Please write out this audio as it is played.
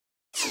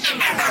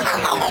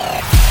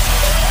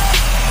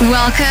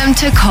Welcome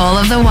to Call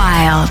of the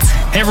Wild.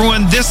 Hey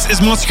everyone, this is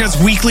Monstercat's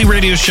weekly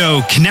radio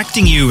show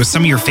connecting you with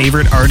some of your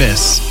favorite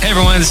artists. Hey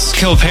everyone, this is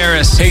Kill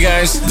Paris. Hey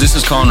guys, this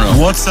is Conroe.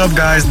 What's up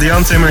guys,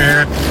 Dion Timmer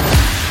here.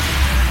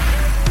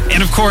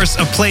 And of course,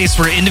 a place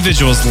where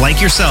individuals like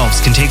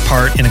yourselves can take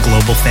part in a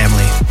global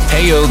family.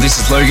 Hey yo, this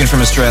is Logan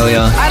from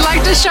Australia. I'd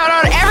like to shout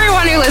out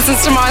everyone who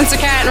listens to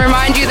Monstercat and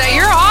remind you that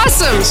you're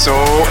awesome. So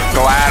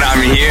glad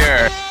I'm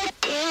here.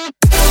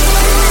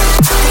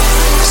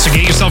 So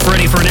get yourself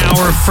ready for an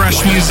hour of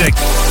fresh music,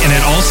 and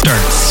it all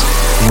starts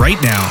right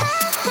now.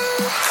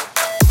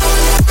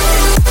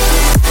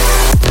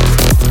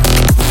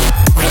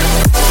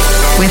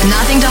 With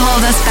nothing to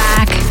hold us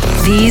back,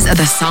 these are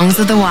the songs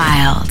of the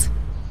wild.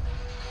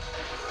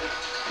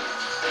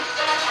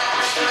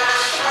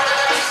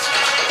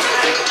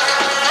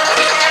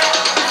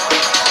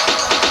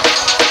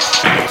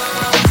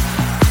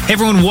 Hey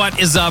everyone, what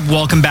is up?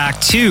 Welcome back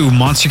to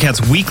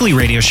Monstercat's weekly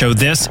radio show.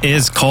 This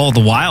is Call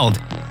the Wild.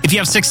 If you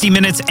have 60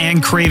 minutes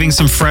and craving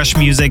some fresh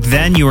music,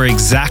 then you are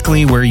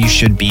exactly where you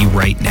should be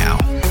right now.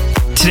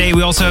 Today,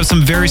 we also have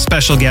some very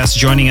special guests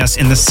joining us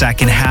in the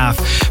second half.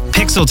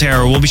 Pixel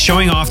Terror will be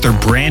showing off their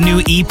brand new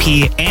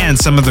EP and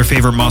some of their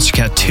favorite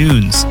Monstercat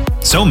tunes.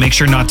 So make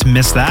sure not to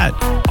miss that.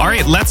 All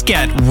right, let's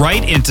get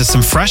right into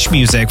some fresh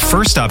music.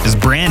 First up is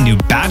brand new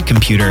Bad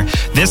Computer.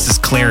 This is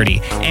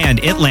Clarity, and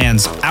it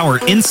lands our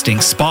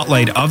Instinct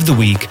Spotlight of the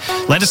Week.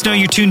 Let us know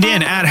you're tuned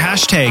in at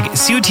hashtag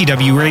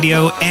COTW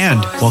Radio, and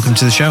welcome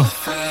to the show.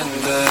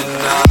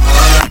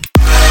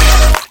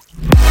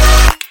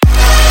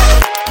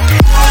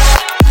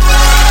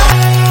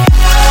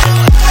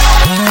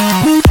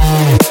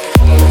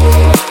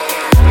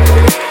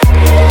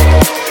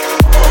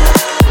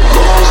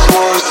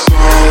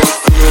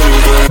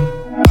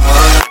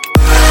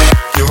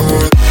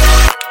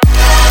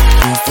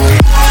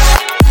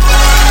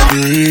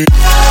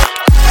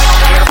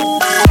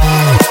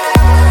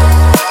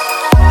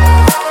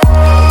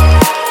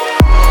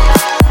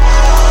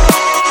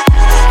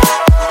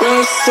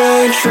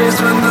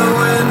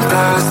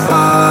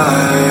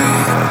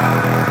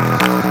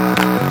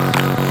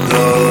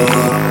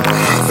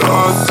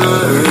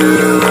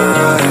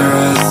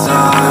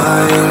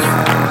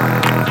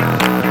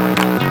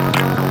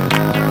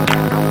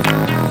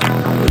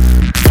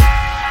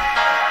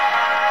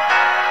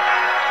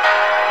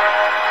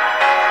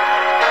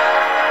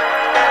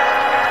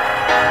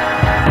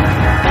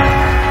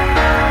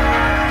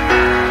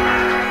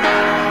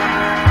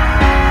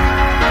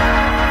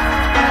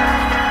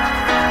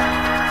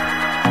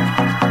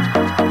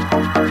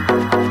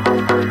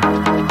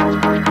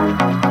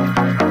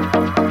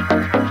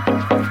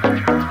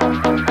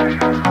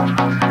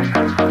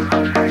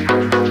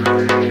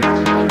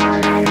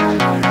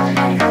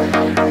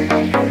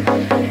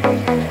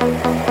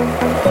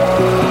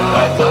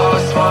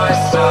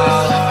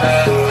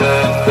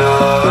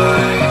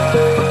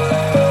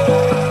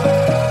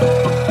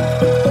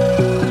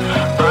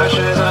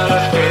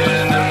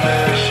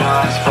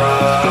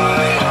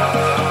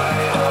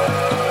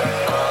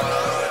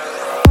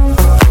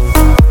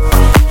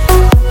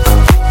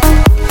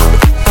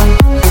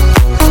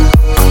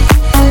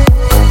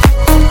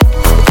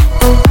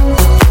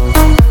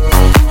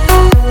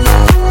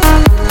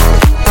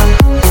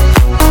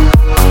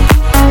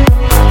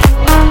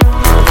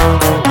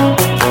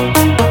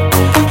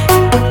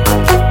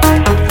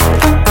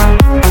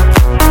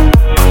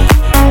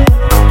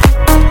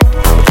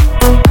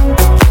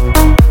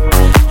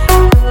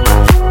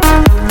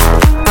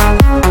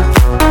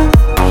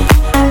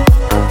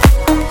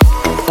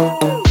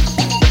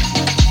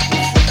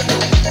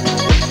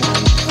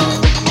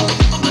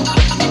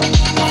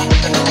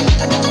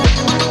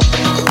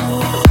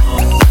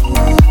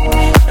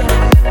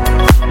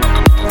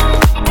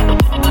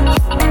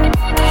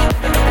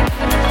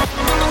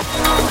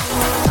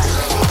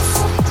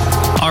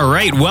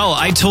 Well,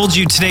 I told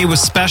you today was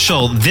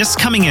special. This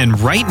coming in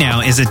right now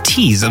is a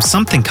tease of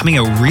something coming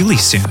out really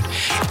soon.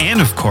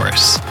 And of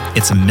course,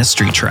 it's a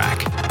mystery track.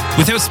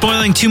 Without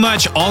spoiling too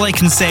much, all I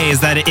can say is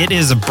that it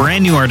is a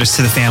brand new artist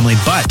to the family,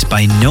 but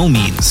by no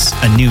means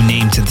a new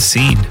name to the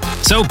scene.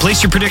 So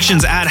place your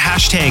predictions at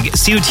hashtag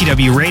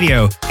COTW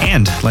Radio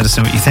and let us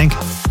know what you think.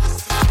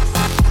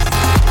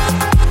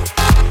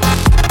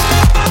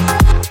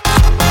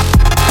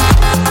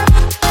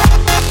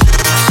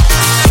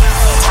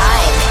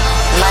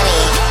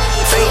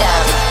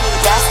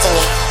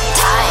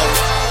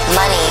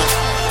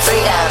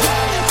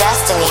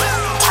 Destiny.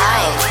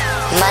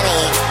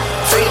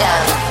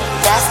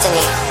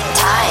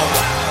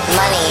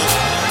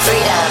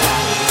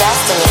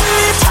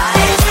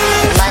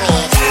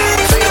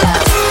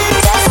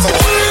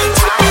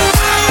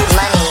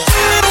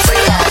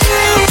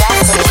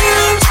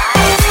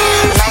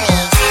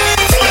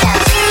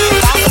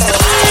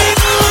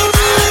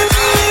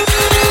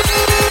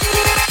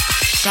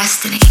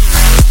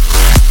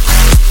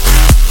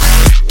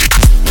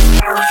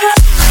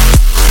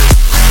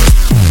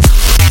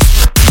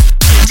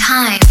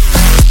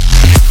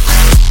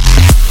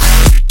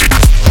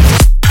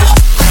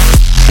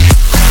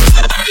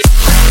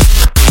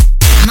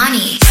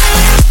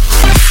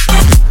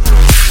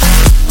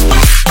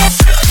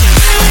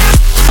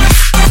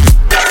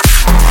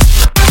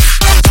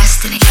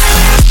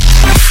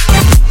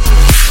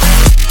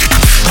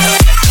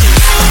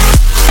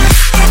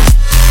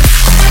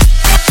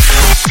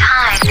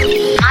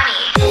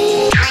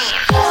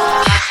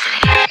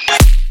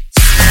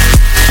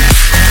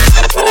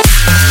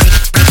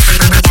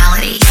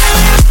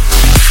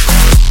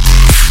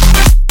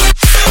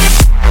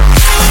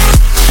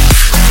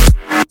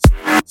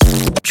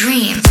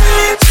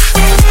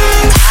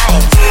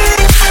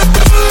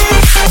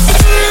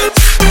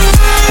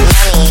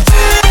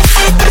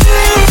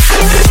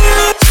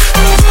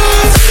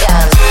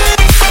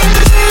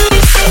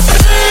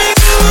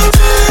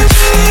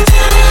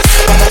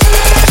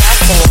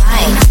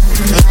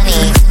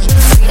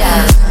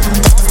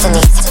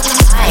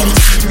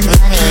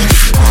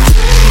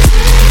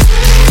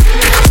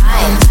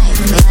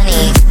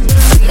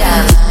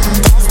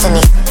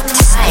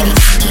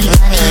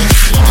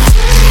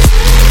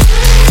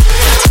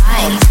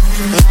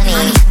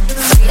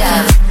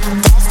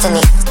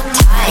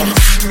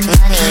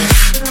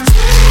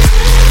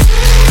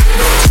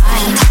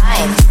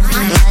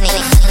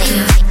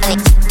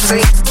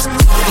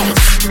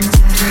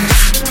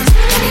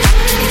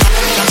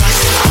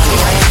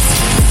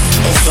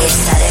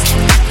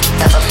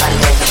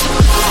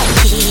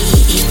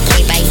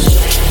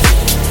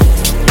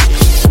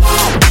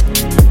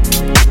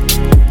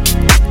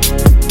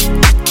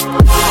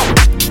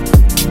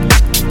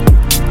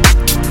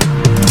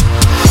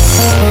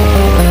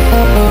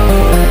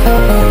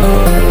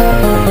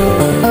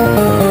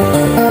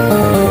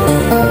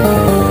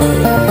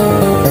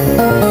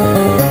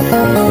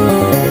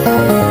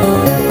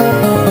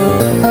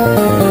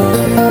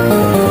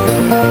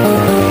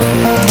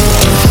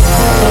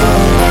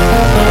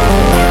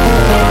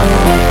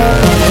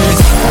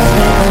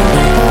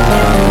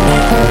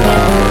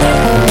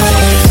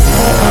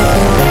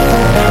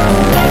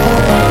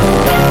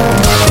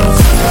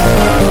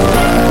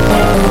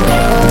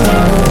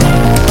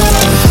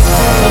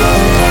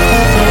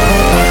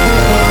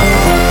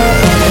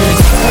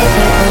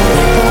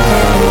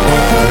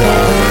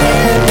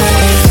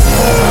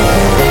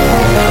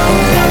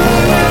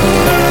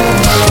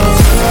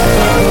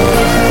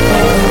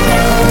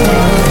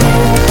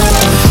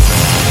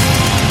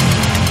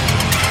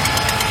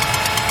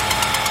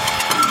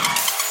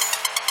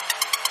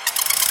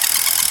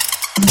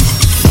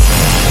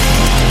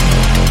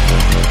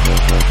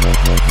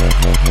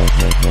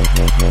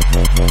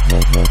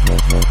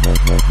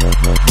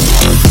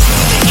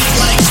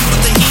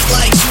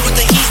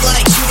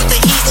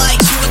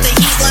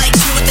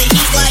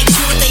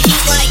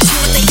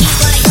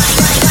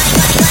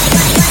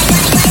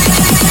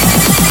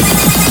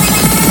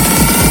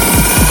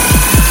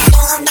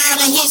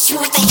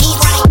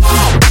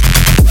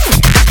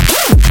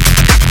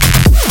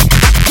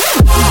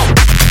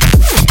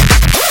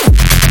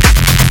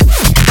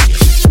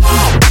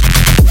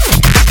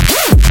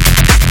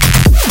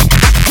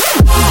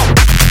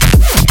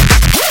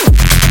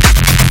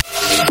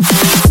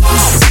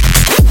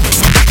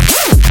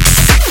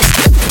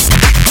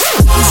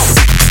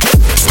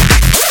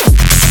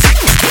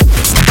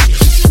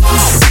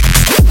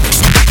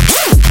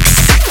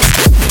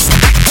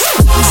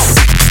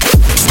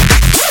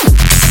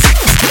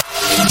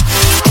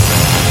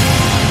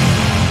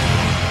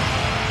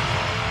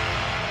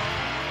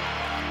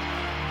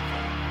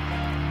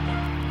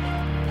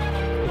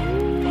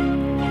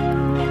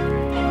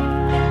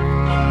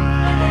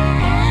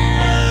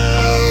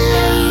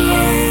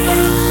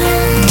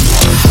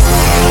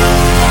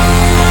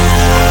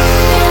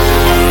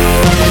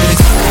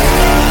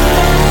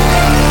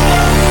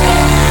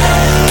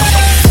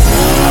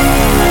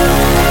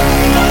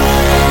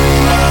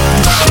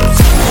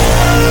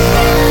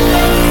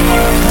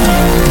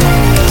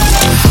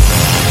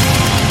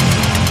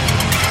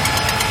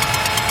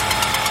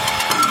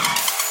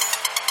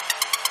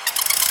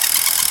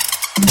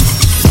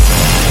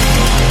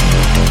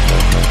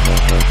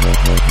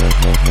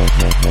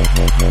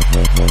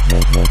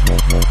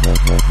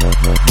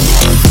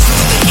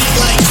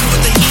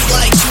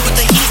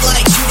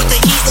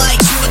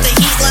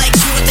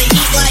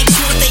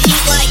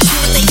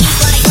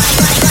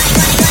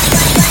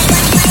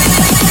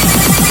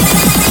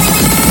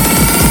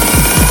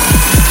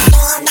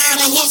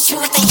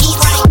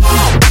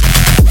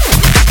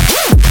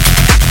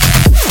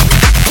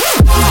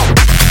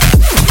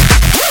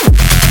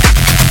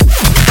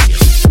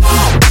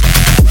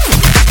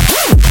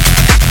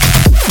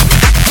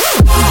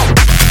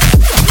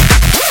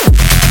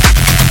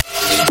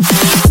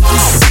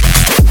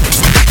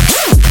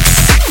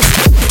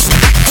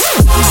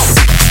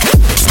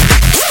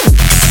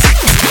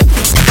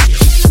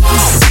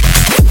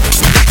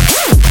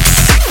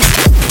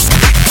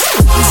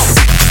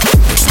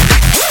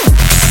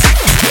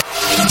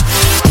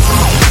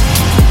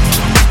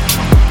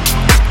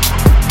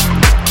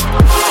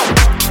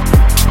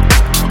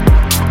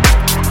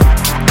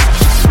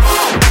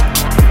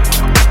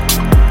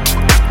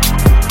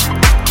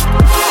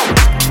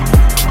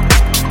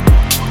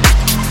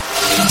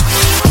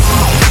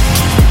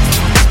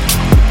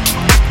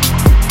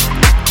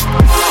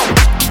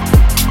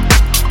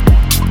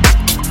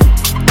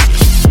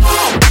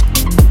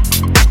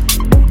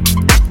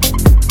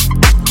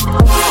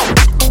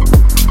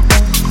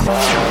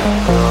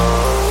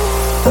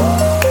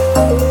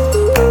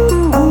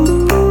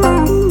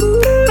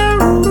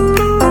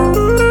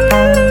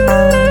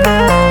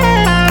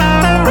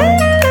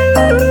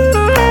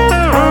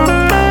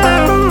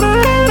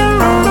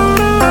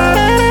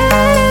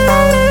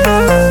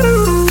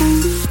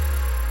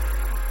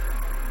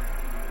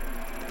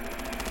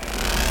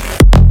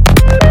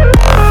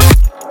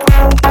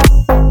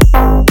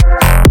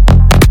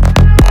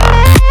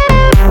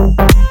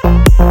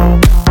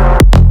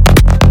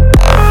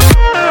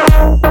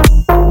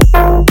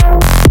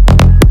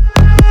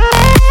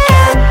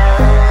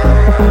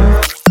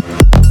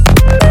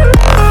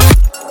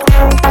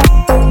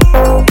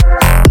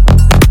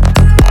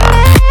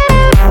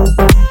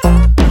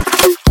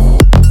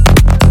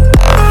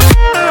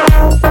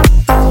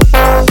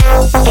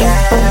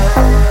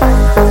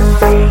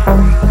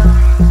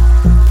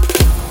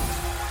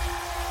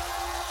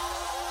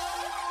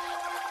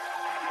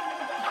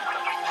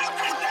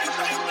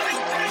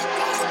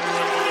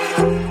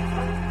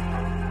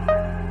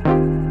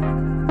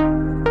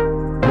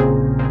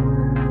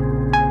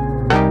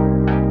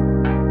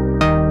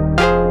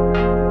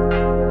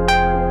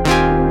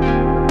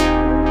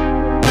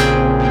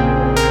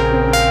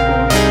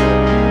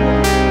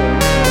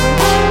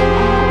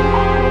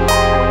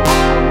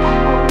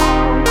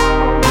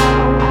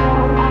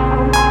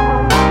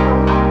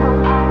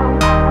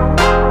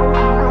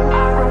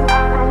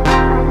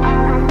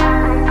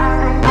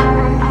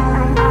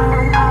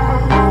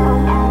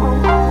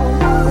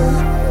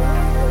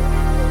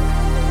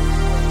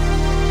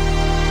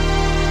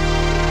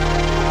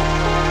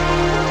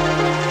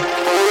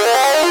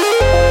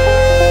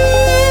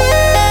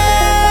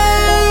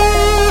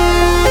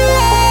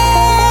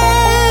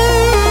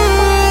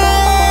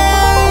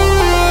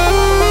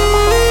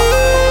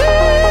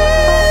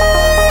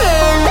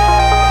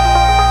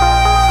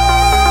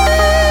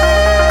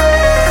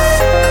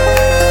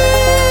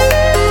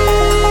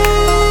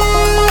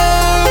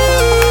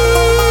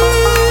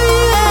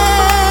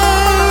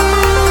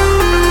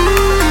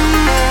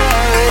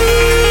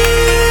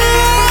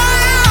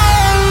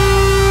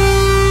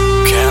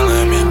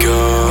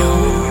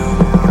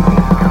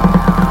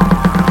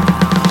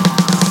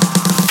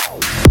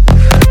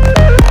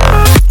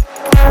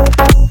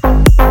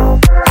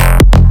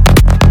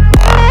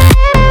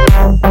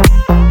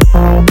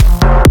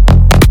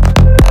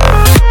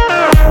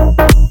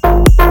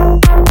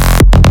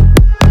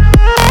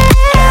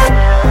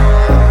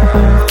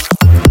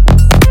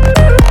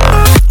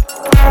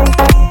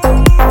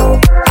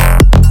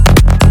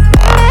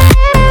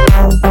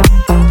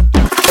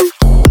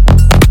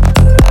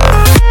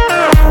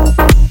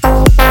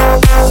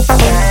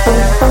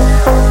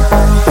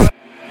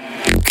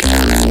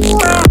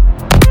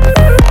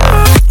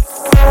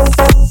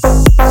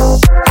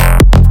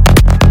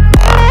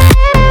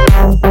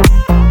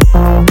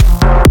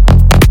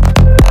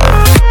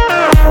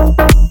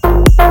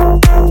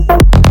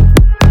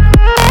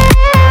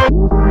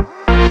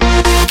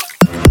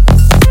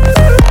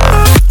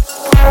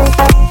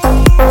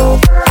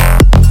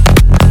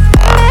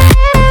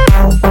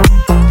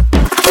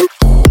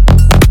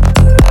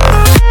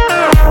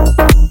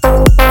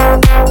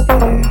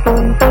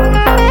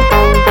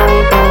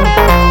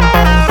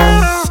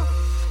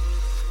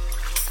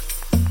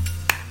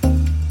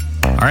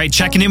 right,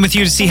 checking in with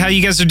you to see how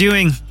you guys are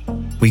doing.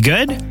 We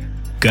good?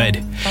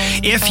 Good.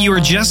 If you were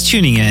just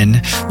tuning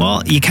in,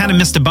 well, you kind of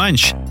missed a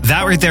bunch.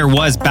 That right there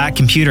was Bad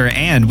Computer,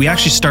 and we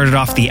actually started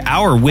off the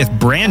hour with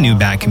brand new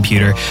Bad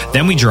Computer.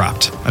 Then we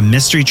dropped a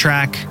mystery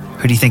track.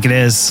 Who do you think it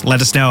is?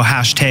 Let us know.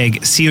 Hashtag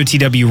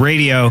COTW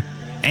Radio.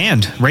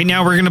 And right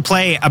now we're going to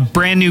play a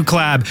brand new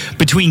collab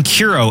between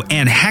Kuro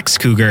and Hex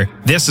Cougar.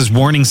 This is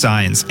Warning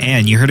Signs,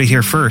 and you heard it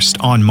here first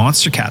on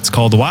Monster Cats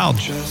Call the Wild.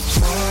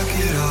 Just walk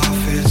it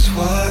off, it's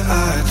what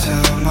I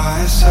tell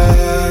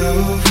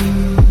myself.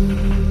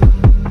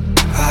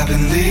 I've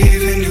been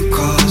leaving you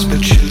calls, but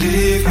you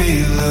leave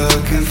me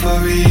looking for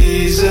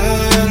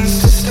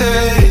reasons to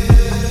stay.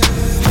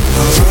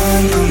 I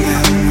run through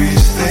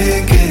memories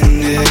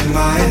thinking it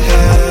might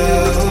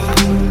help,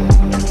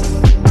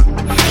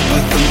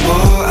 but the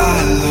more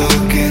I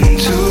look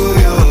into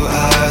your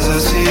eyes, I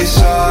see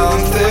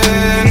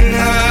something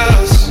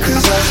else.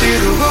 'Cause I see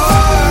the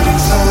warning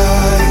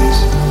signs,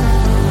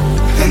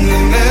 and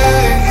they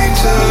make me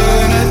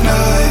turn at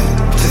night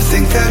to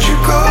think that you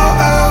go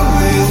out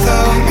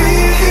without me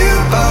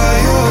here by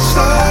your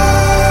side.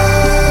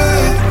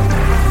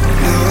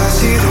 Now I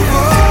see the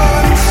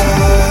warning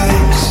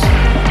signs.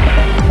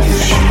 You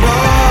should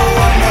know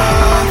I'm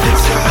not the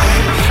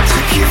type to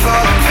keep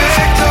falling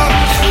victim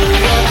to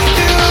your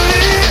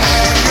beauty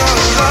and your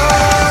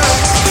love.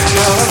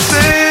 Now I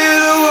see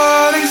the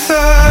warning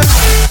signs.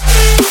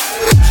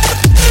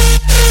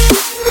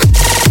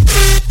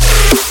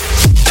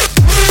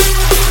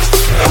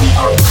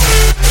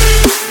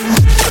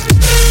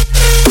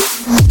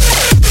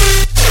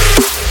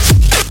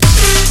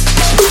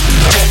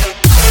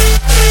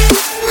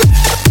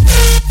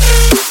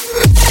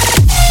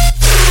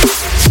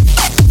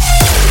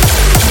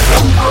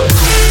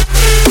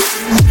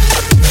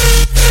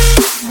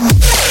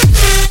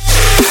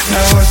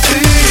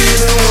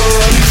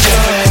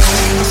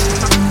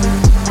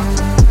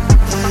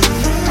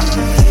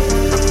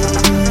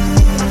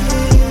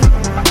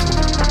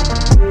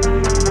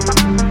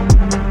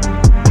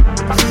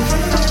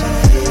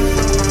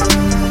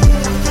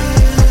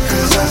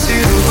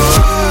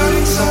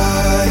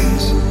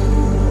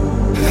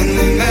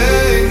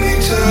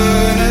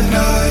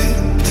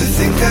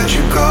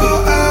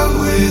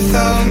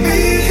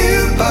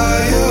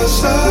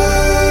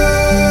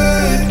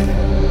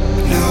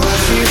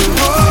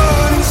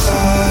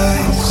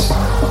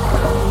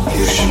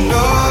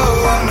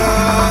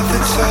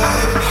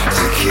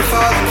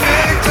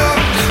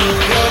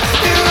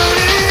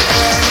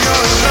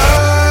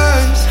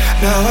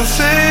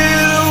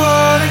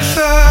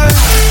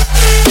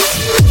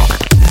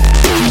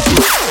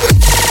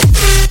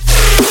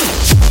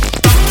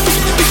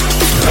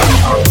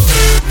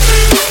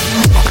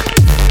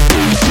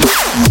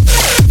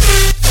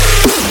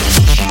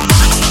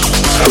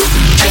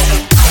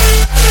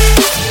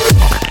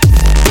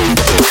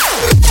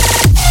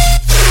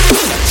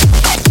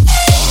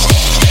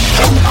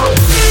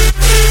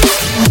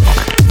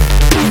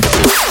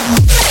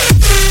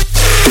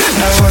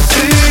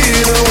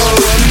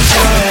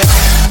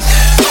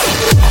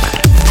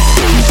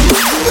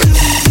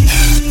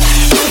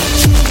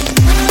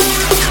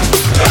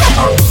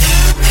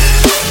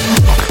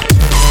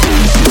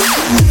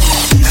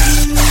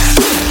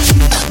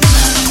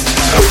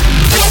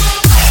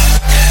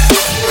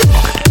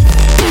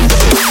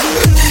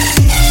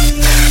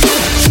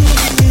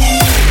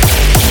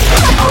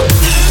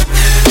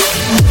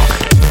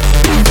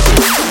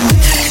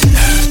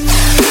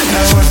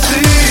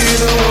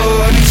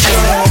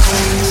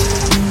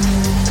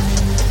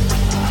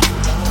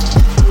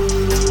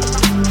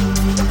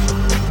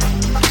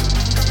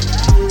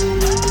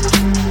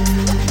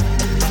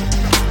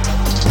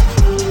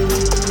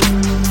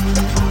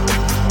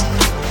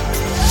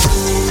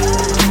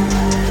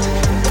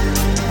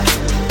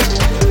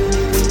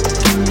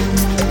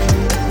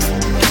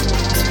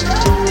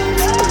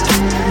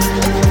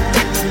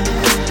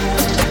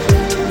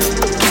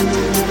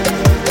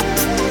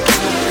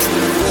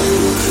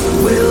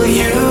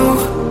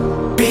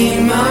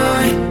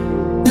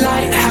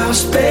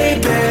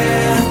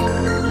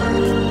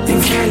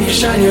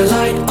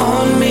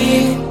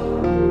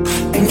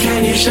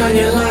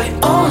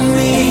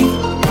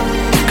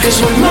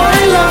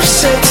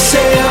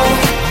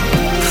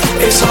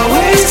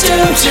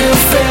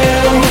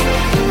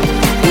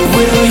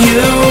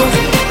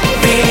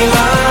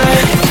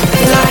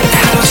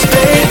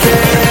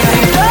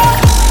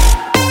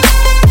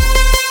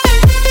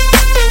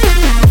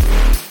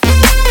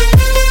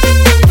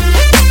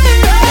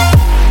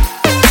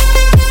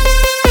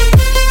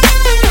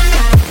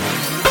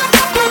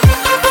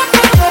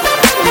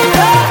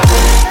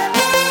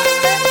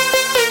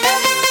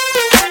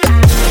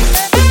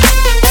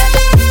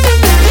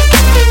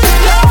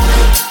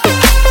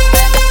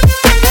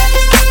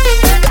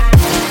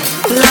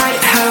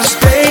 Lighthouse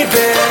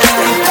baby.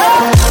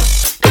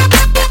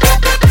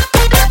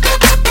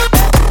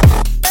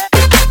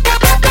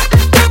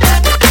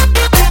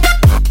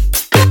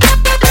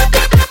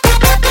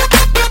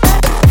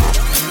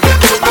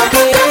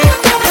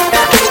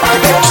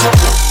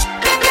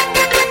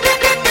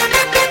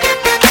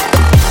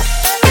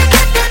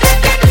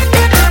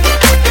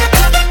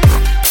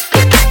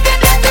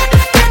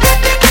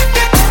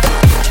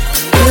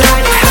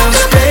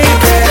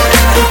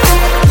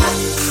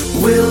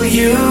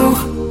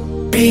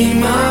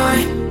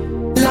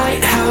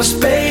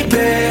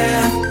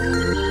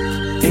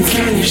 And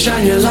can you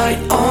shine your light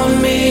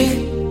on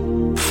me?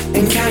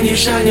 And can you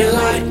shine your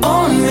light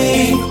on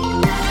me?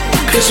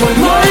 'Cause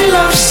when my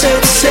love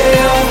sets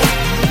sail,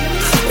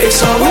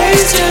 it's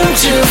always doomed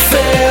to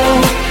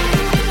fail.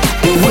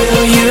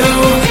 Will you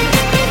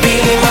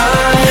be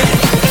my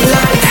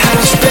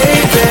lighthouse,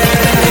 baby?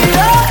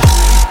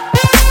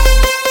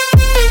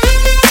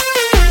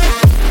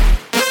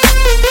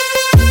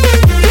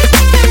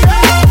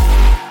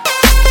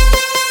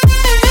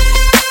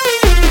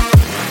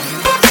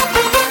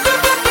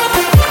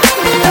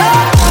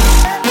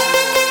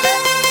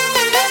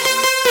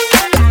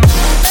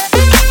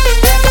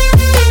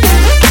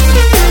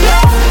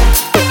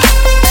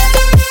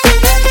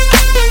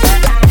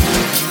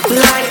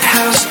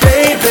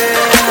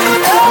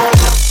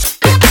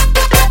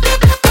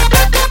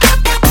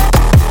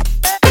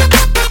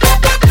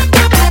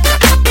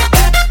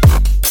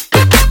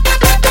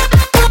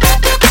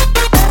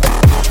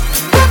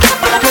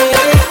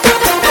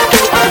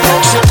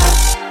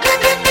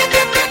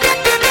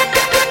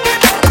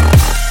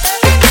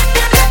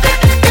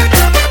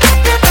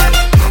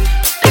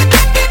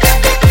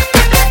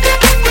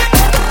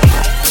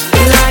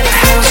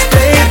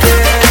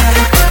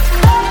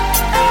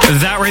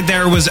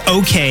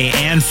 OK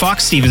and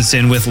Fox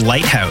Stevenson with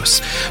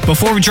Lighthouse.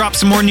 Before we drop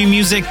some more new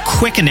music,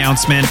 quick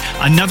announcement.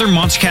 Another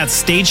Monstercat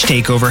stage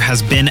takeover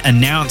has been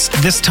announced,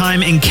 this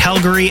time in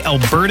Calgary,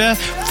 Alberta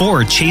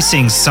for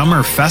Chasing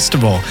Summer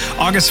Festival,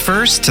 August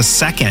 1st to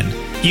 2nd.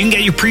 You can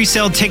get your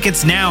pre-sale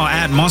tickets now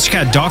at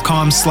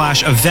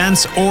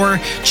monstercat.com/events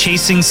or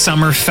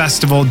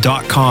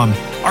chasingsummerfestival.com.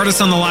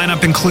 Artists on the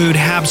lineup include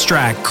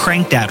Habstract,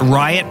 Crankdat,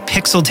 Riot,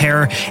 Pixel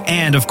Terror,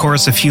 and of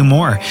course a few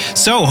more.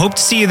 So hope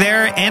to see you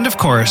there. And of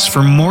course,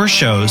 for more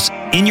shows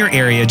in your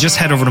area, just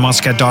head over to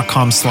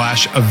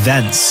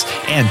monstercat.com/events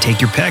and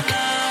take your pick.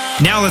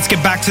 Now let's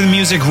get back to the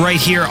music right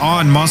here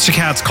on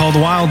Monstercat's Call the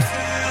Wild.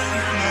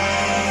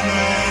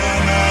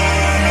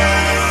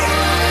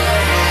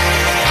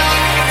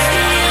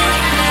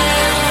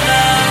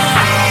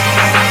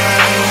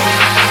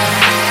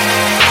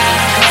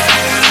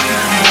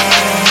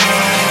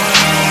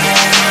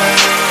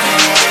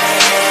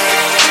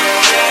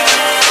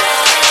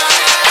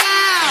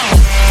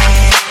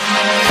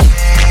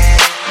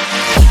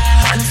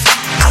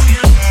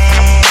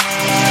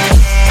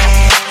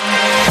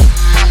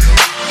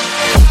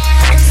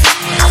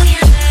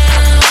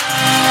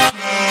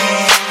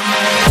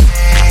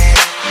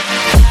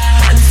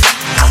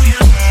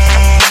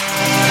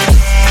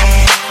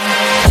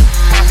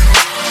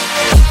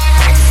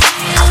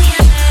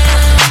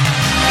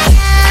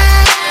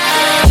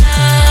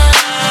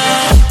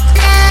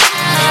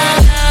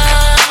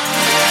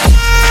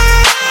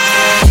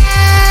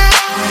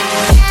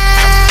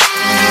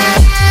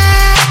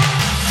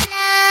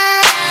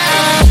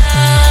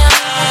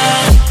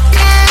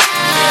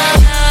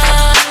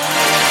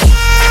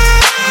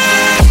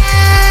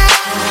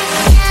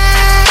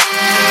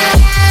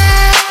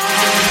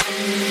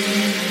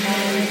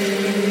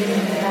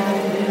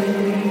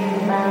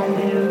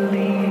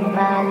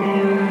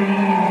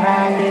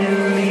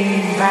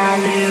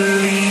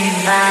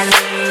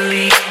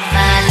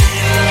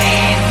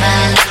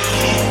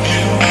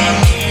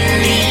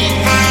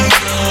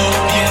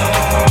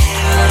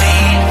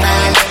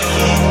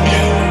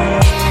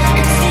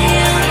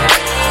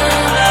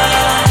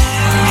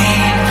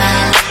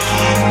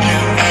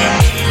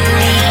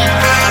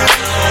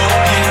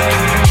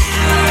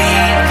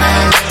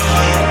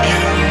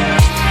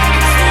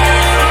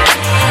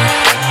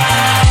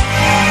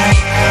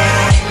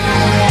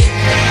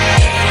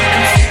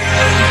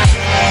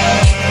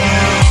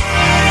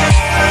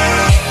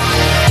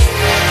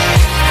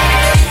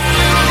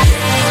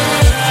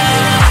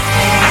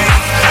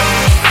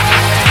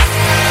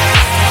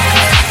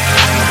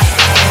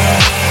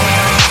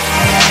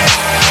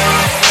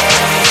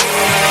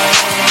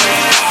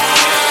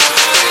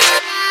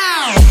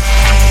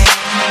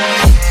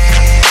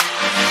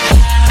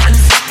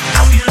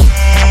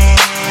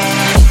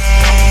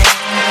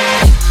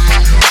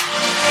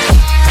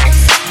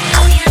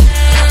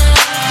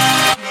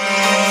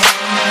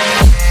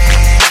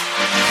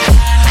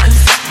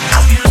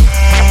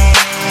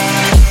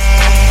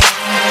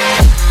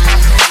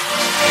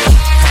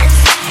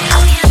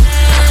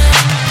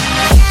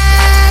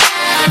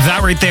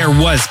 There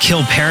was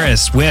Kill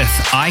Paris with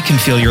I Can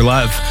Feel Your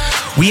Love.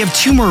 We have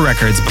two more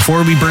records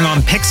before we bring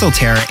on Pixel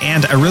Terror,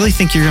 and I really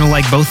think you're going to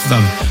like both of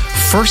them.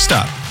 First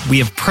up, we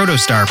have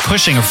Protostar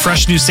pushing a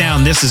fresh new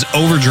sound. This is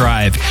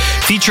Overdrive,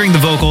 featuring the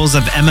vocals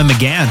of Emma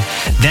McGann.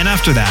 Then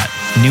after that,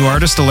 new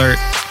artist alert.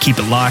 Keep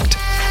it locked.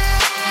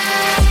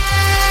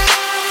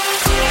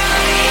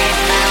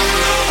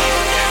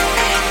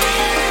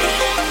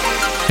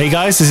 Hey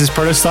guys, this is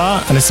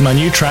Protostar, and this is my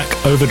new track,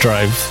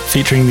 Overdrive,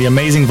 featuring the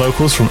amazing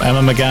vocals from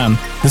Emma McGann.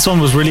 This one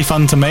was really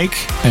fun to make,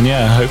 and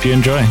yeah, I hope you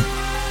enjoy.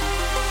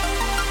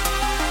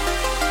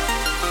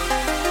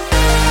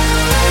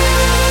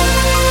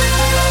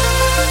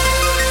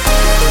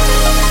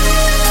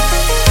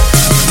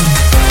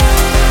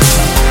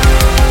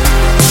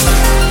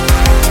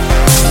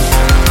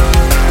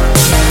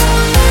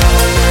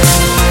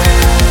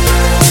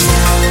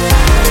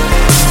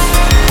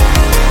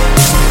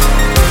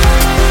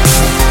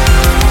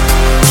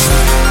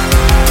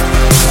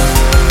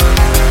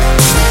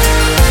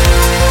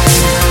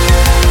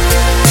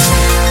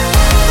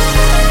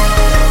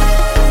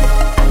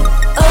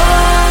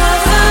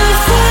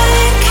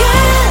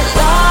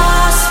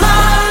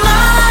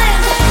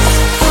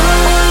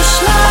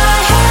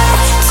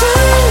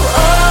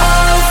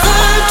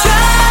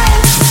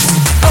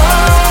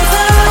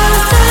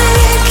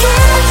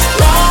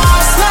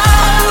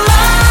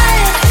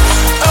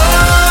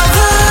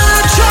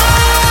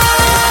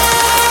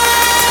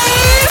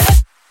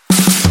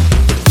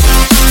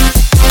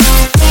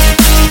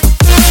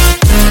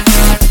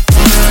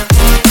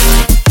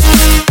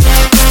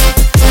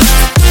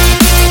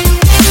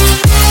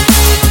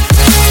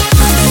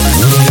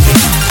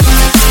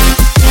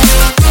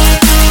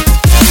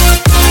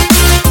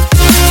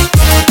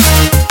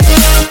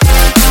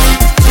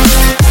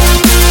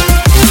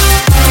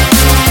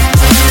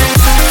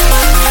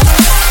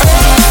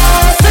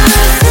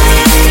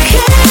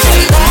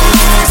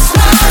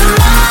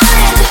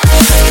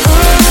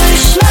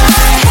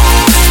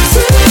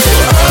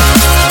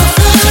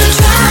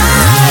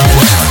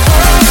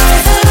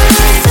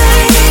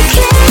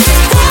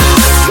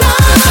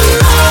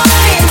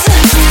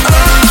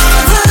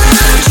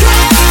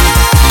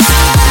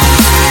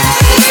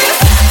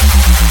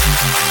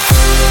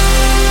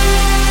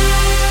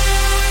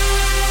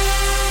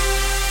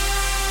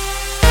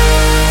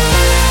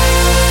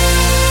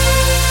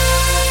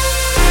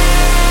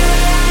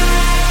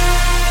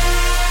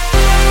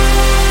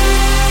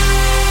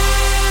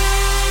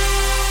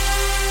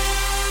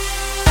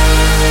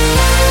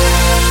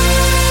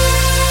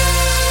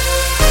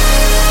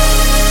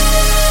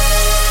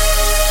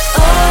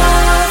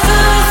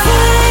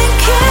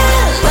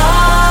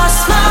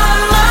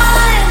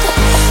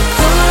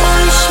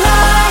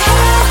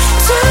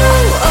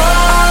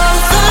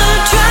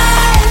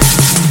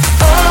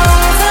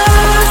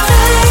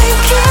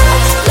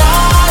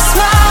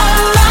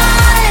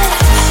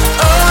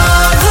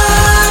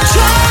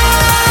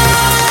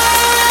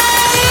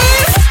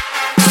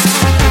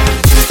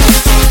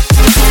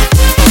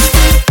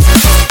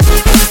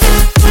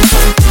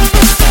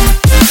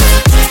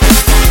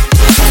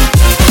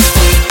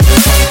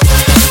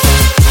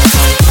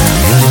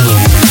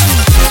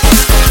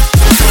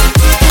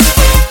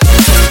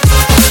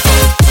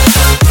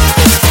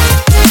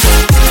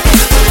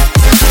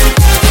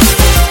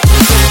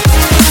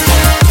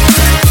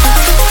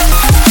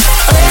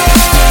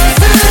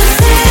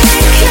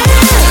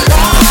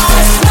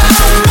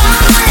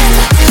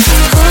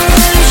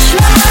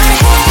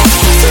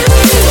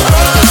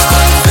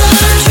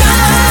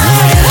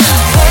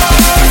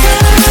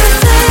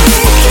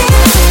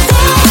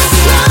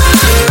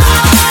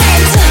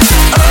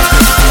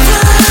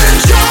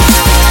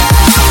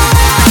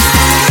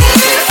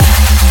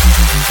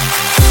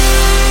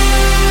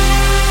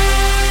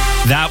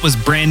 That was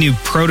brand new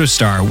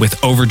Protostar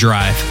with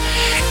Overdrive.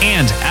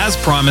 And as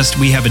promised,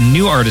 we have a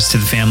new artist to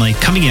the family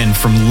coming in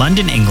from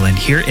London, England.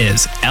 Here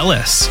is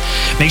Ellis.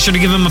 Make sure to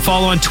give him a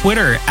follow on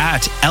Twitter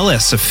at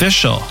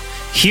EllisOfficial.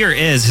 Here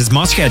is his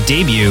Monstercat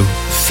debut,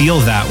 Feel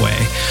That Way.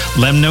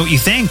 Let him know what you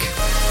think.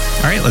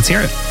 All right, let's hear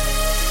it.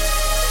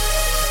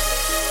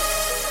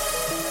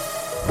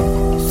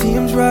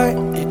 Seems right,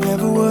 it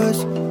never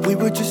was. We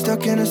were just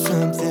stuck into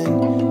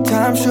something.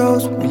 Time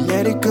shows we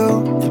let it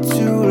go for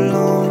too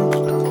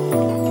long.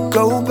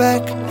 Go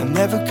back, I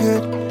never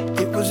could.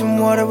 It wasn't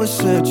what I was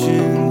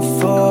searching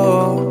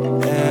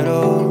for at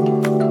all.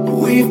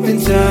 We've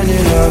been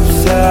turning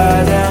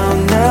upside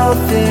down. Now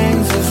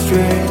things are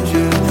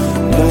stranger.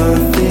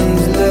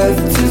 Nothing's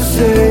left to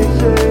say.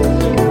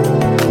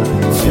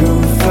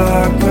 Too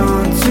far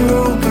gone to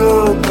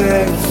go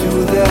back to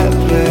that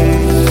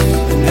place.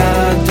 And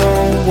I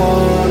don't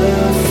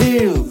wanna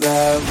feel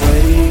that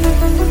way.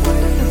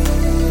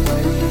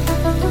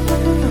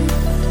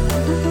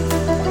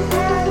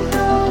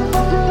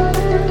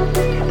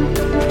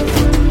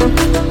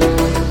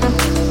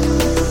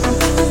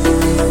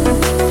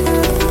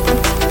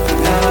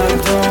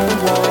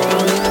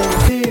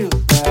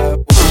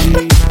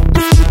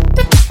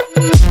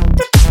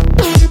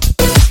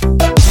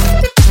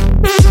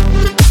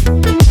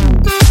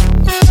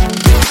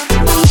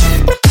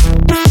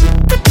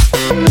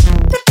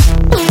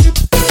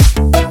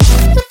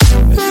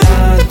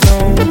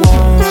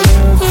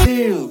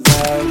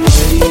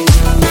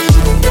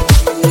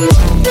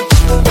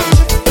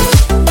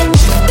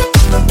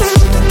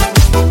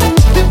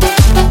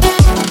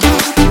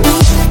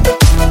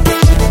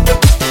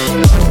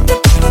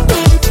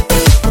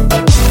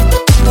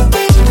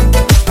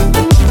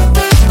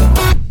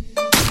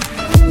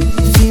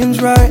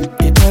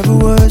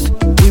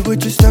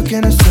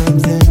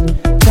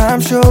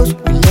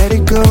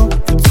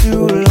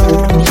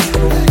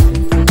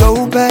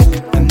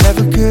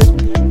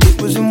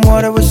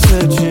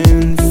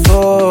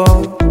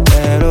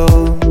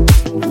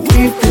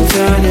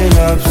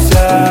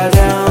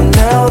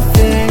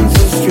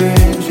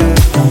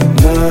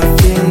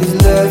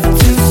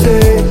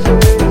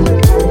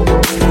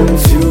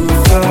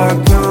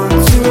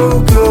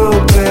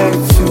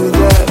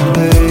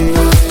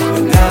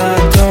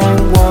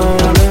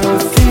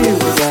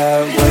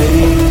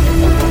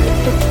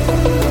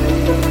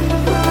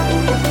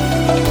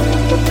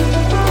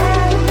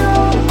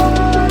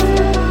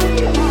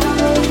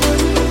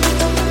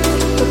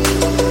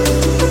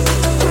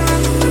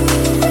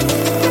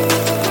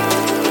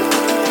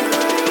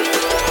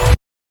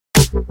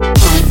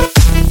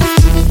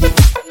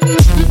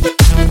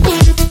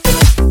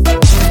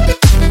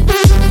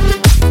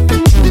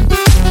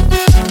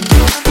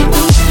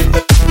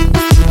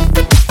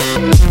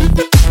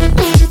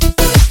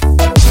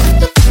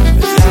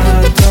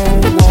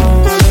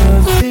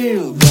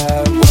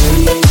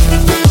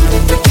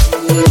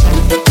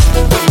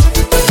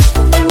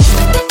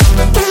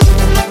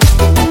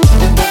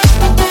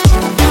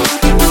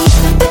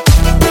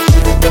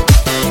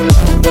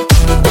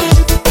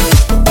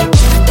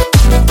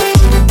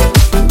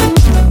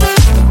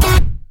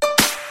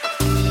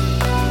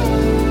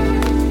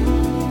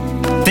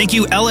 Thank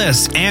you,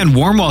 Ellis, and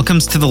warm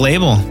welcomes to the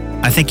label.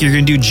 I think you're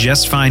going to do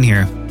just fine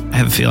here. I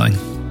have a feeling.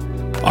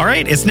 All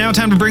right, it's now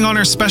time to bring on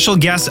our special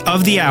guest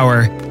of the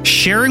hour,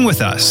 sharing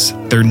with us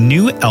their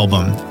new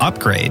album,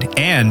 Upgrade,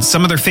 and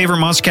some of their favorite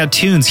Monstercat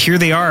tunes. Here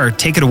they are.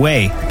 Take it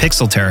away,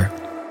 Pixel Terror.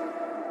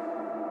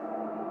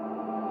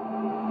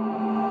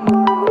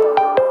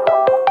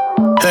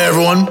 Hey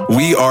everyone,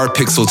 we are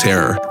Pixel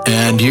Terror,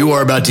 and you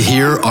are about to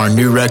hear our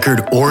new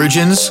record,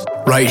 Origins,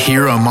 right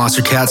here on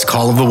Monstercat's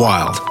Call of the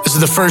Wild. This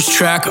is the first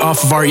track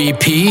off of our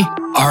EP.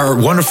 Our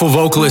wonderful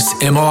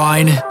vocalist,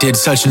 Emmeline, did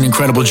such an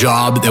incredible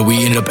job that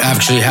we ended up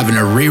actually having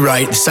to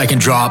rewrite the second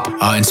drop,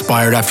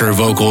 inspired after her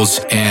vocals,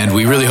 and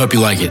we really hope you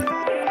like it.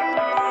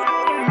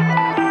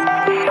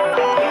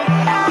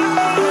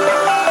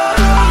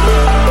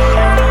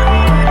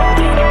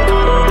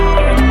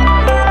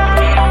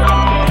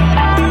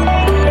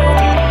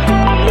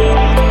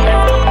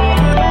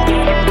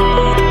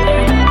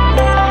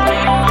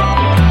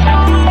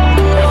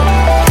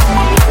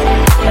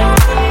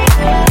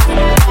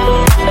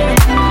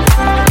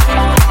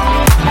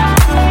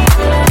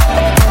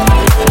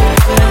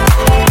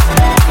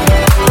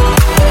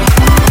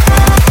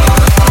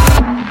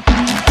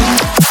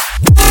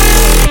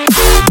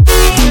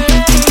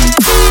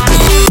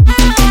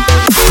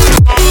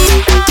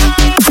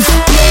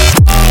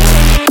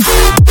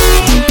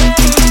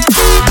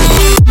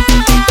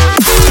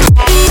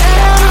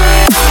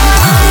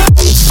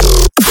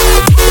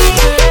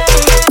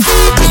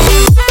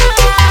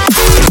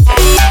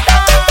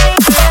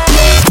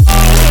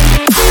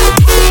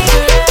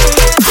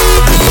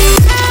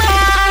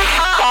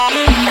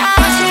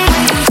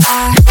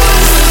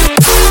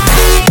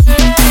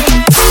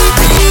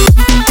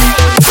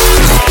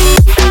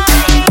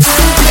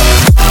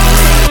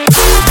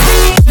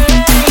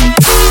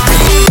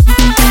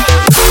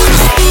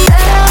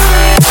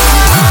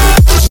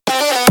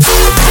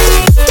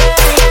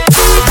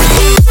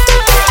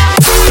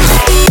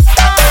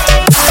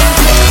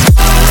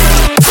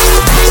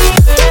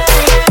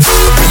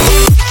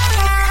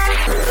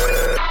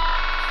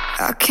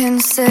 can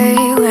say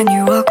when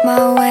you walk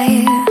my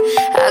way,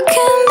 I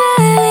can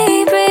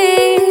barely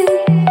breathe.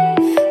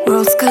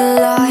 Worlds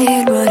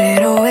collide, but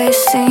it always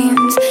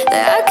seems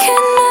that I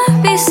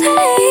cannot be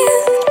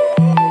saved.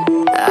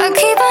 I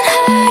keep on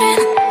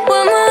hurting,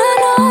 when will I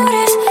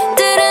notice?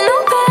 Didn't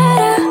know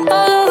better,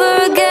 all over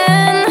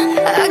again.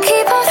 I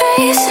keep on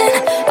facing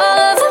all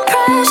of the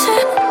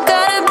pressure,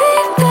 gotta be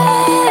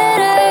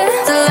better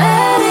to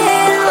let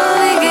it all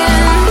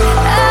begin.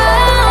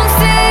 I'm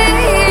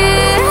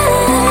feeling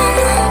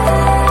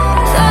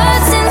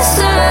thoughts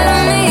inside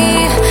of me.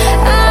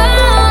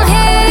 I'm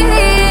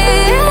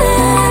here,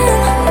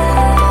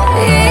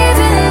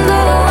 even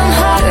though I'm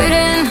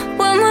hurting.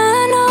 When will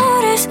I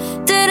notice?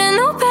 Didn't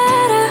know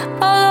better,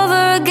 all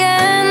over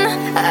again.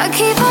 I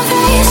keep on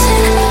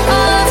facing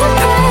all of the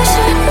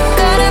pressure,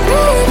 gotta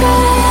be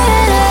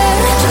better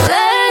to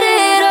let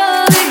it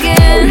all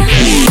begin.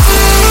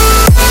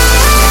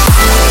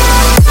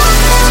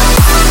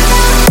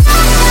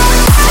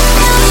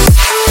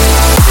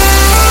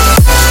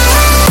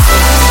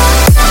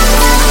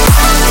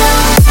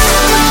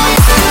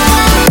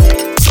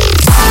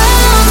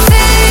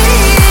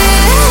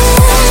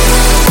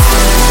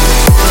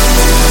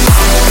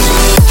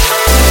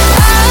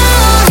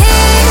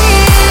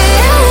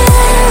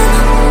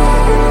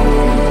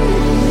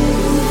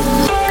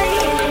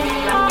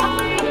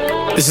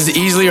 This is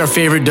easily our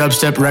favorite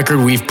dubstep record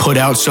we've put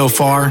out so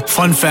far.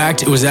 Fun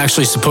fact, it was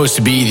actually supposed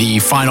to be the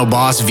Final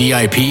Boss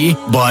VIP,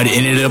 but it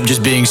ended up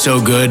just being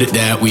so good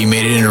that we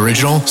made it an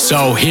original.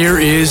 So here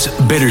is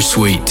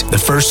Bittersweet, the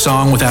first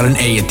song without an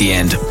A at the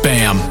end.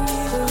 Bam.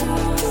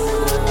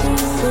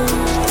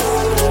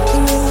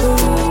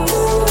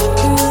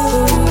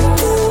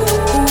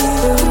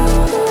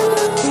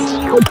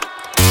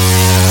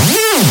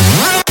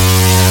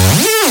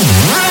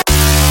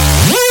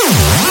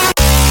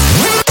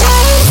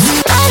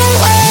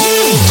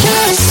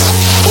 Just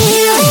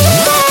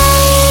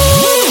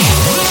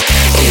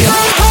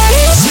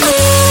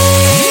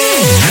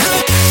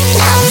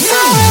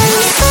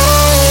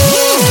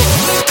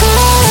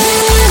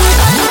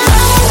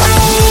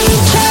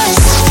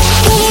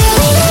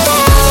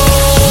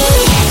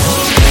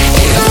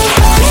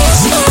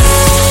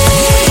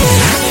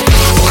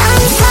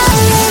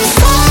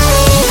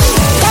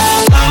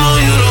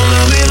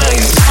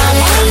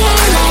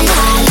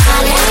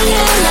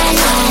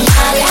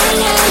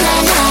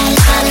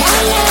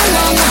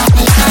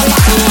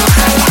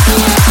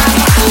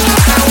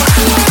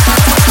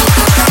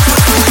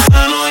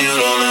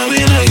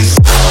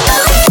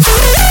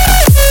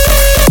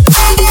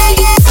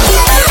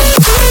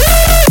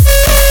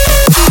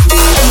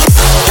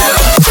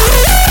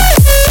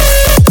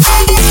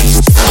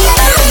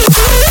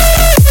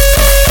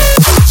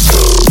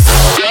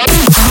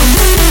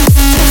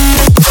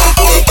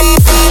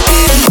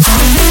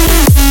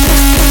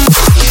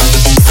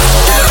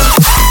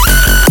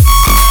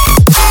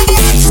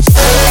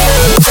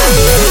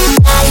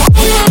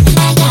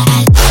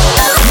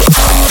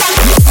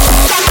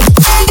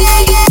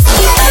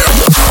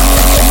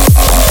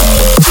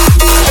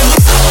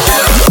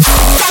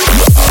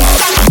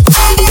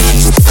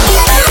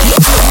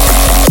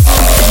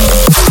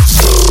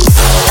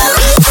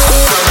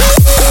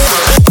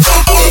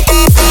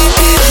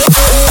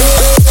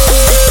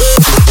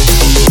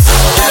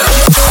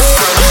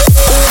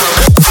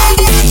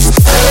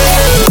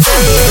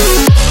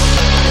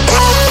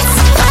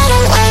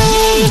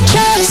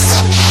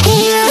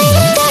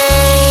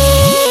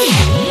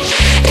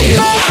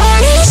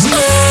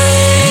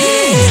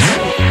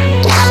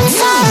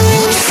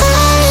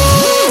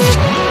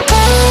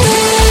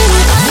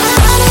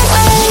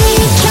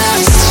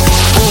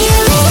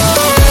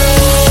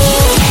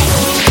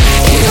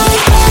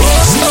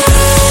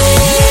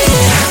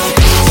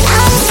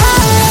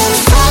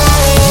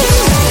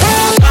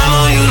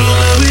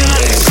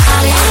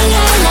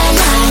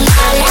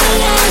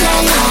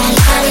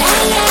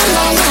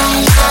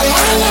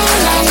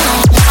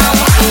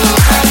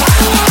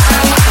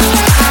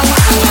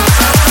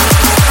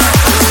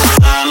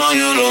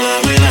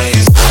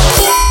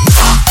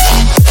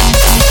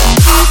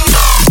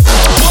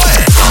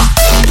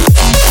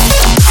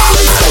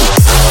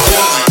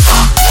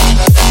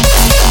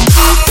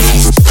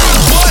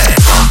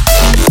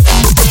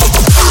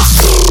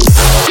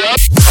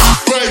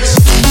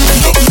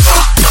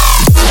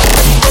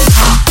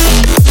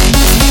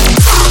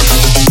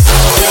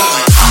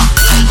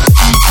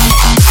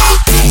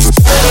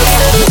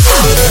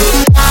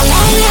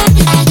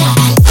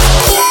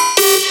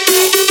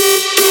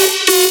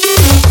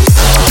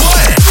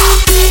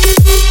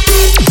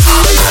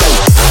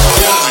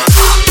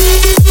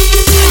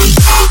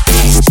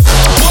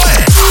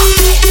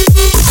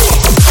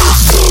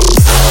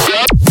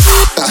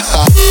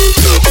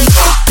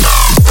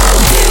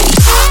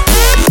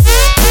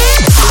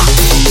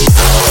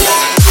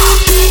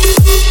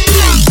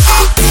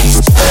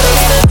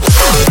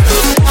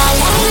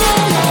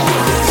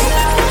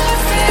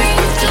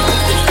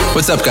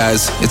What's up,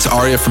 guys? It's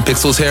Arya from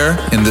Pixel's Hair,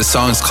 and this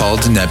song is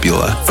called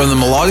Nebula. From the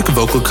melodic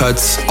vocal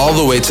cuts all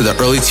the way to the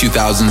early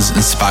 2000s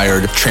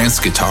inspired trance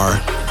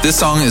guitar, this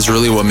song is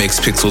really what makes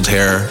Pixel's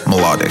Hair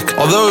melodic.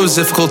 Although it was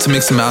difficult to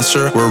mix and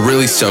master, we're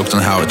really stoked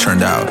on how it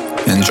turned out.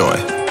 Enjoy.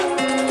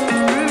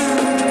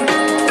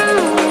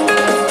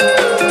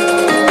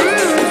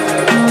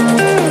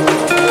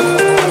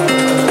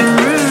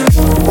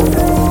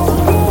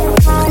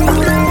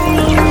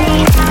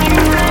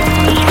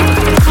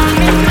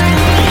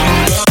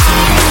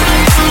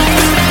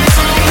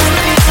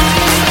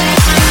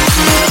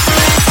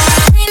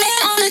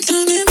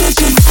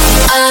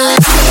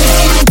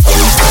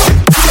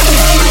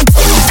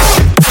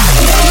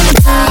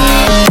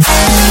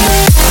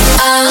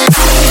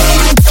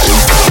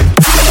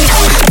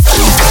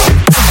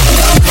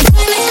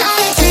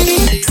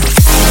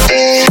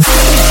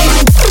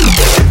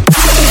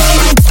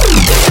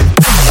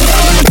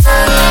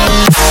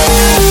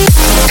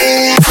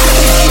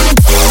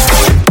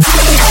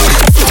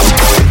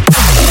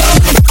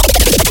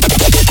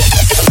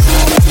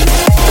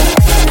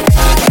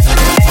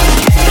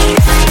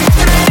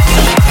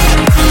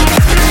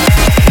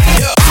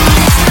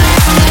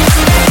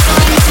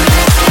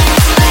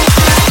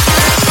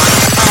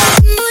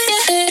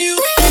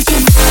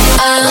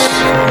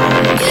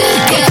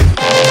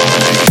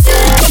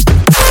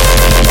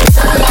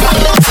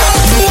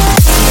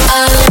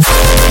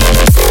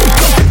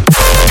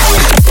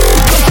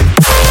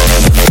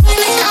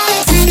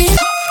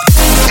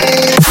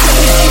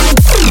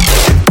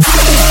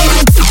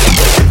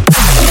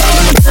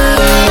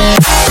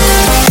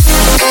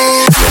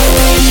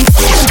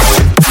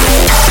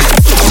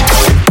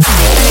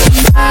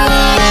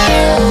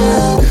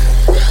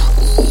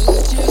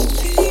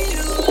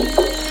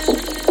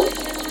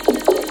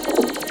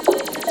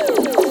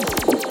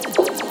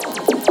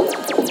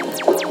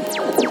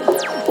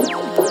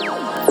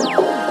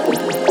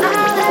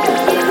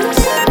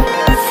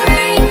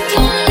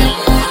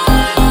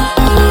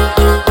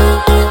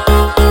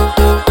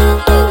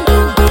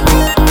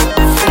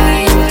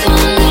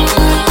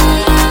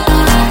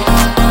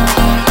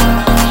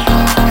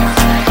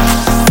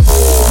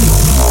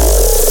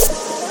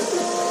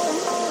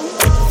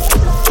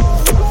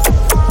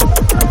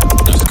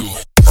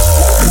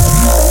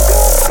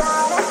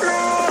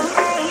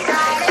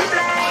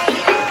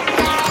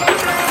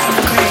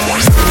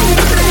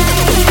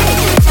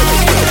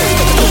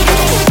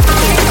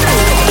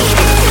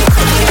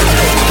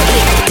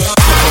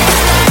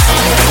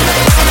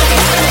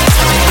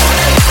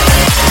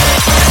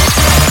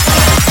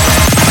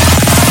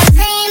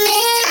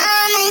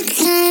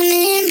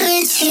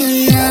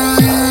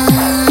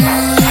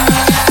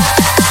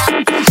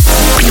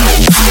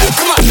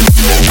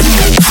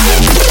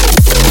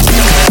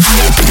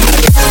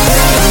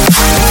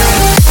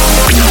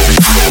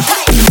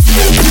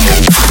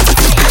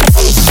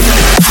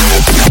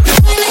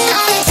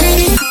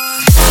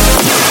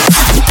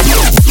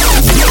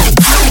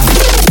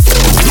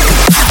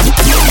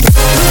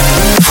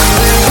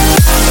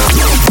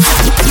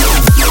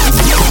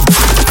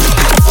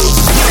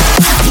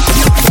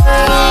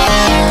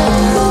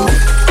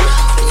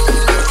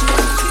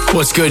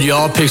 What's good,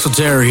 y'all? Pixel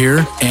Terror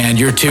here, and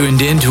you're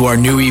tuned in to our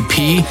new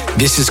EP.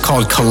 This is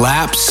called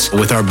Collapse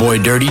with our boy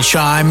Dirty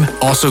Chime.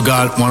 Also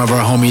got one of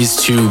our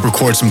homies to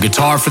record some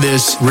guitar for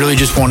this. Really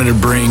just wanted to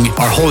bring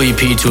our whole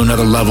EP to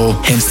another level,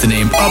 hence the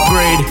name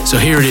Upgrade. So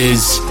here it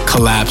is,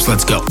 Collapse.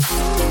 Let's go.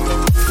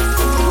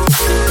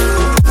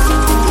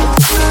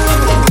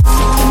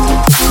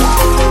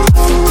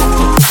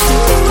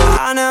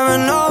 I never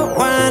know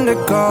when to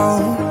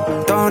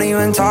go. Don't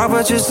even talk,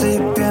 but you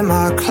sleep in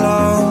my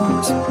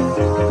clothes.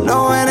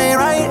 No, it ain't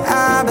right.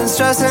 I've been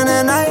stressing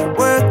at night.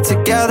 We're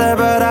together,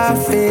 but I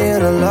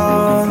feel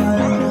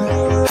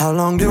alone. How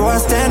long do I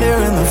stand here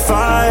in the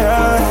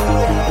fire?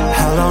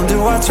 How long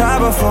do I try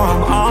before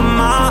I'm on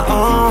my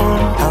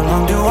own? How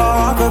long do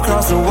I walk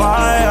across the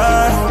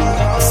wire?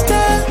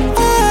 Stay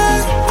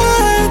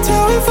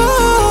till we fall.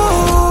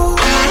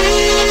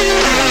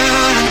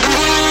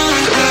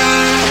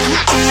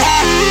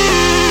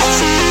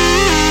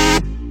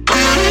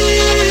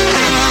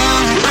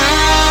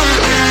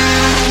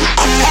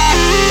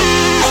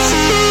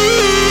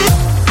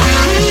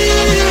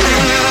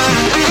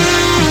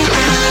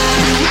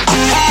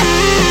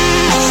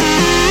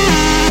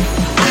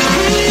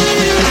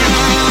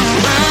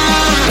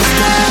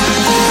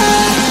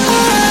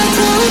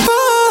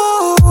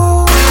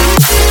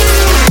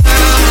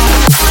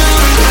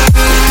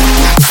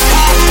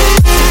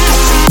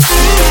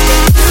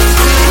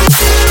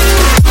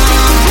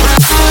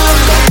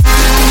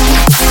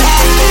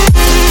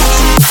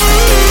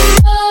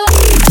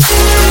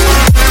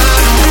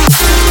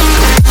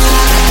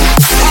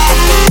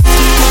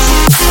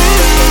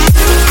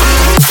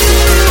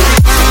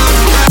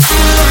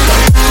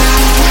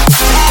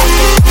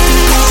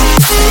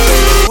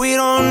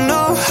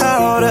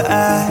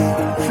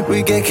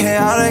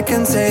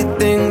 Can say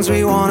things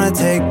we wanna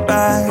take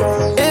back.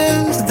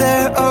 Is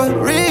there a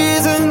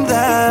reason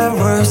that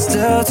we're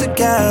still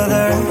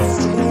together?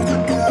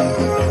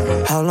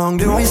 How long long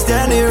do we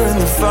stand here in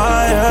the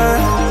fire?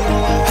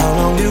 How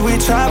long do we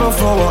try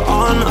before we're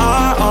on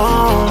our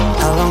own?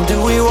 How long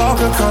do we walk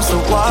across the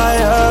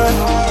wire?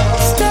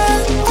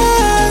 Stand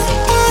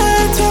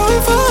till we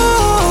fall.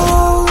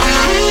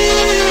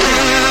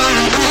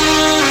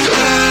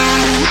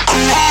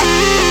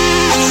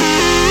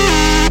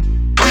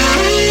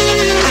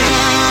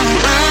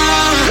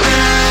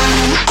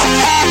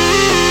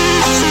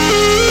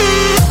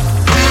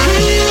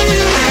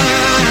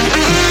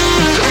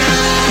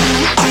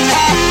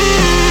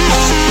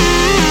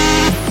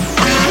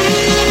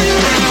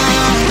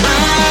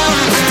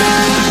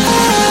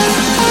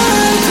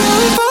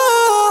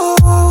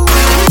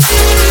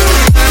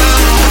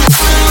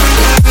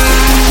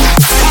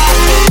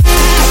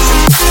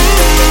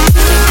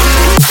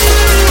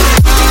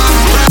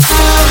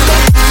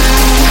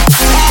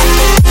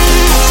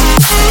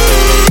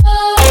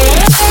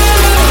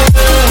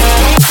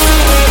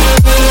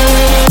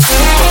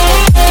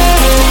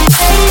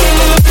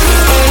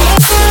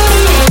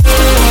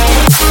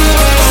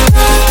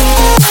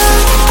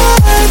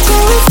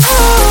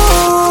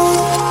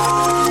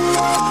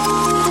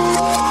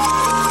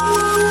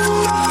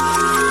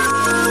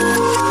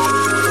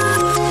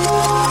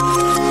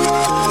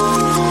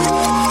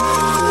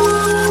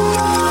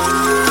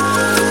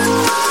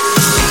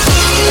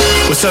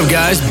 What's up,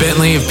 guys?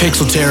 Bentley of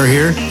Pixel Terror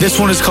here. This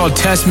one is called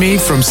Test Me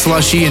from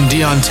Slushy and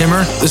Dion Timmer.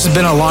 This has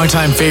been a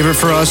long-time favorite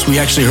for us. We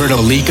actually heard a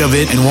leak of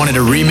it and wanted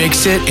to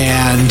remix it,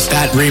 and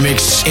that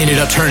remix ended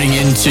up turning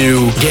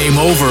into Game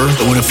Over.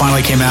 But when it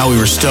finally came out, we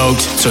were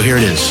stoked. So here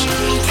it is.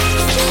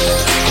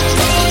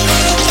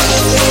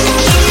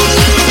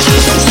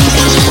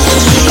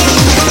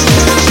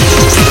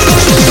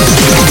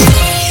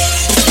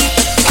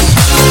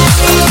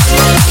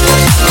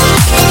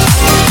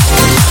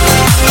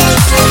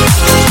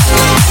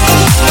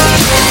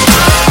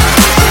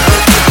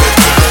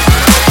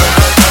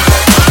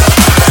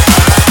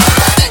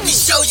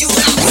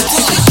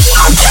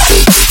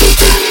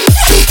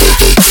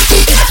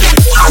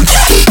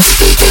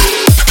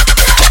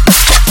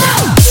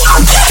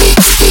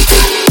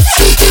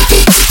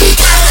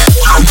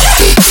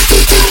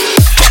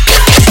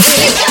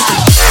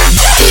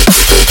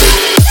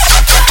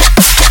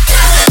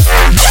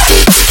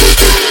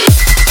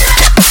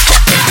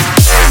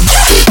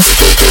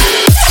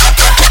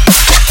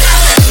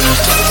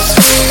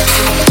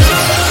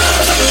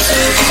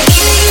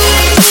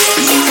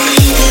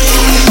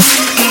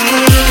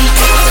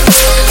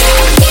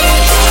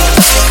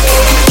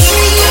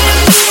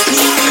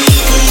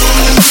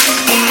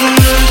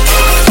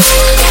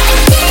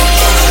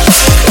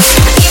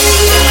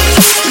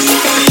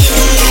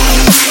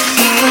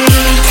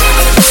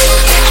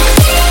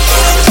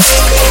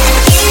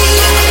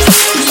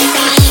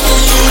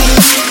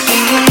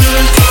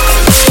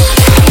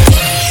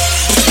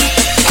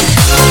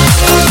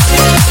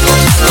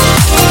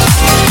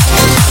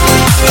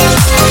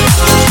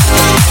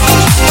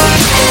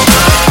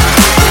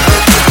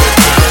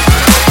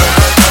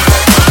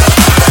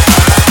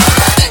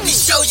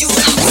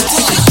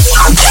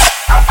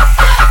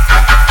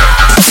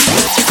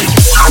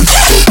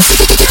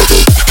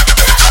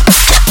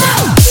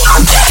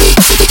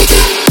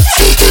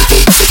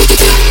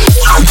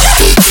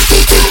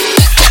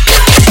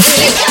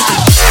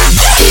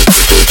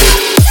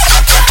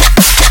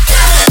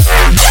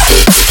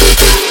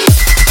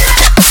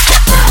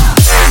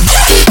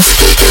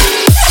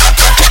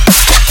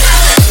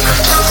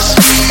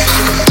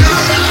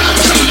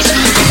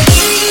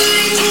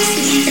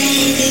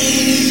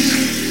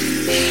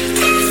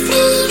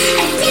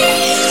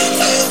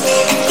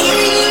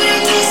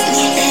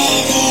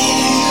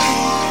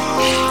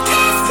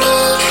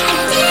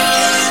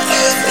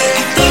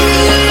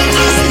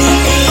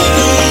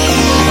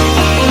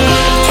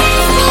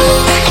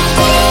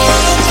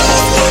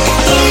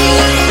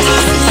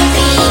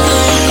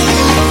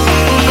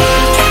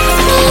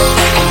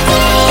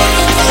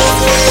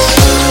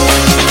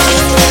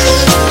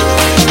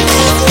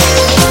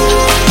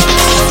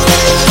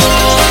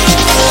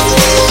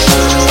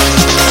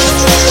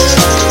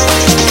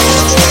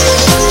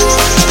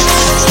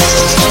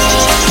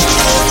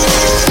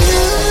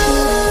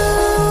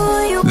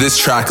 This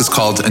track is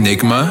called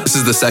Enigma. This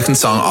is the second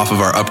song off of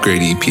our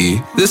Upgrade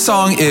EP. This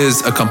song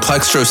is a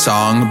Complextro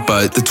song,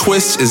 but the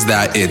twist is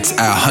that it's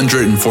at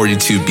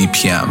 142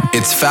 BPM.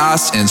 It's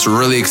fast and it's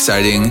really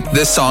exciting.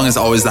 This song is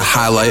always the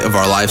highlight of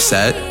our live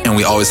set, and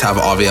we always have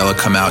Aviella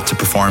come out to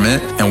perform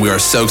it, and we are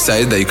so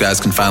excited that you guys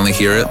can finally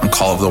hear it on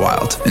Call of the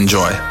Wild.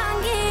 Enjoy.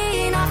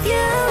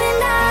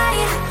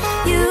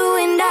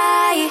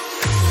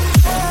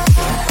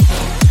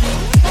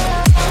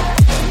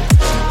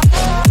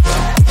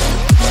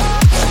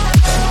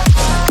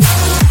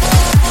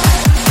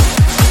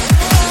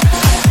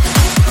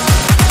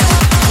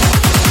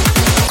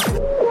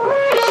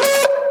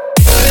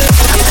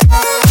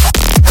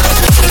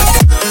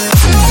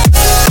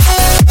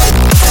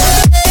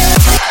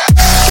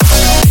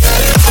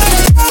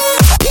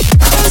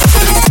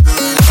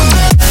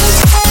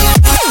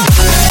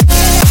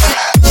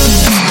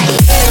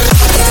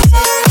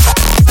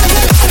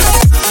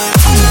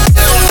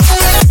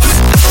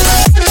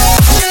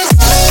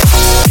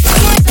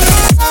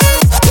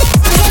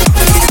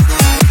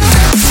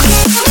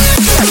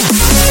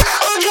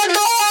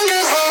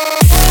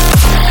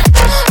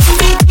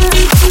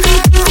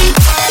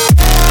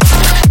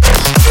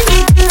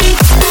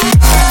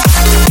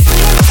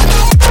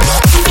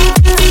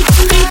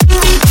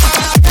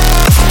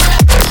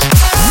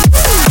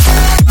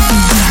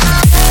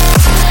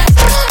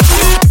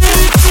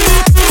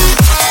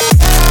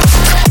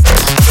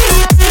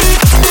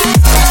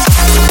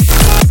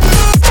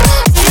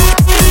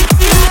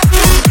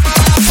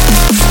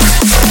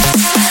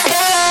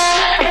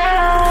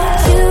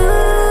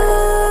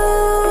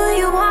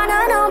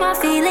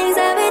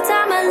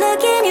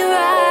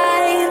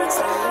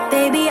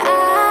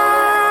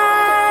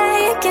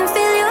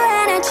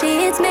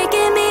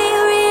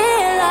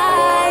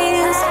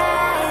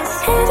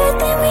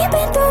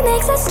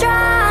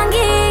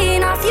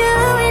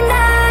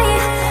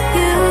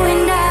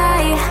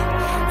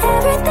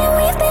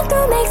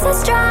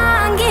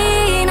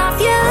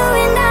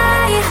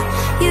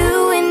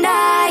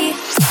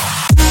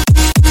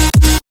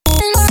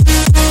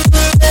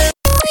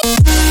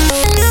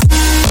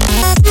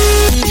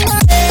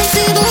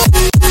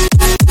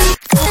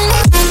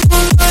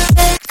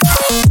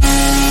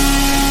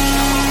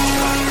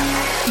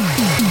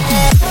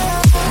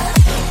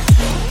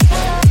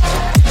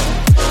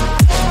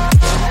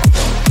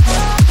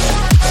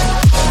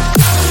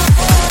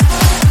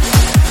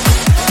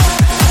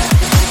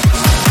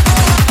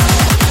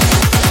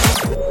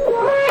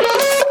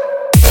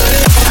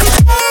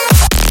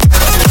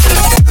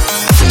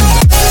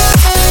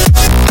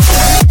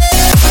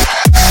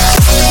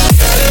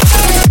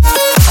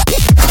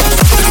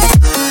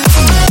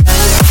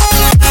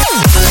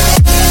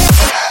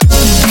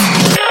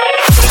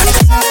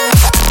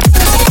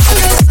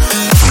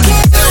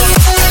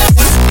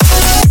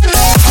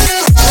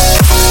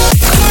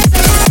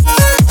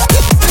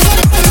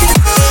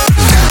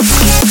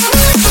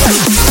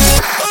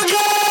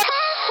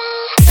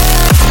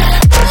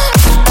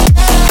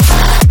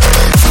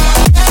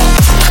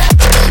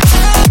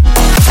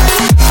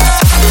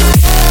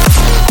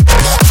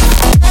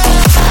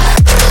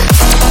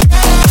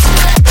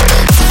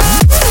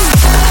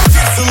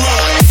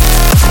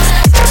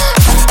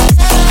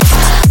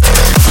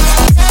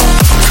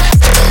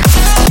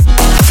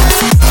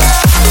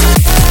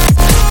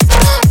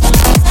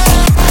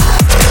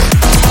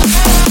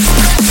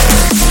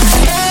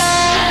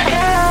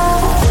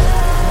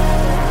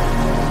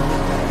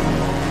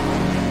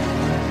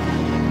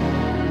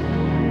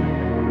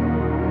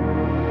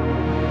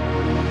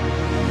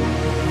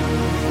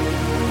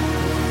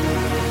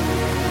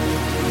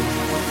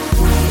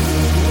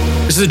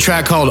 This is a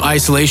track called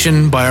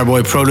Isolation by our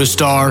boy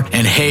Protostar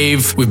and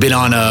Have. We've been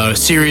on a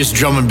serious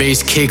drum and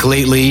bass kick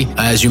lately,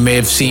 as you may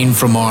have seen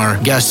from our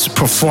guest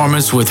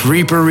performance with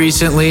Reaper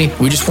recently.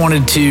 We just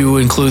wanted to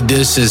include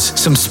this as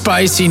some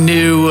spicy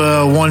new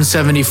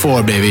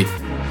 174, baby.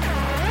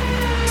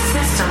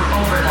 System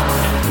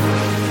overload.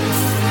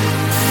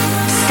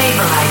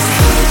 Stabilizing.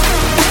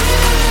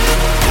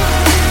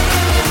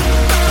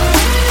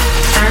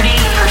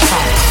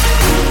 30%.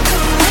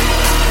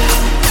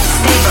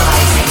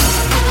 Stabilizing.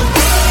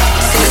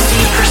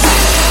 60%.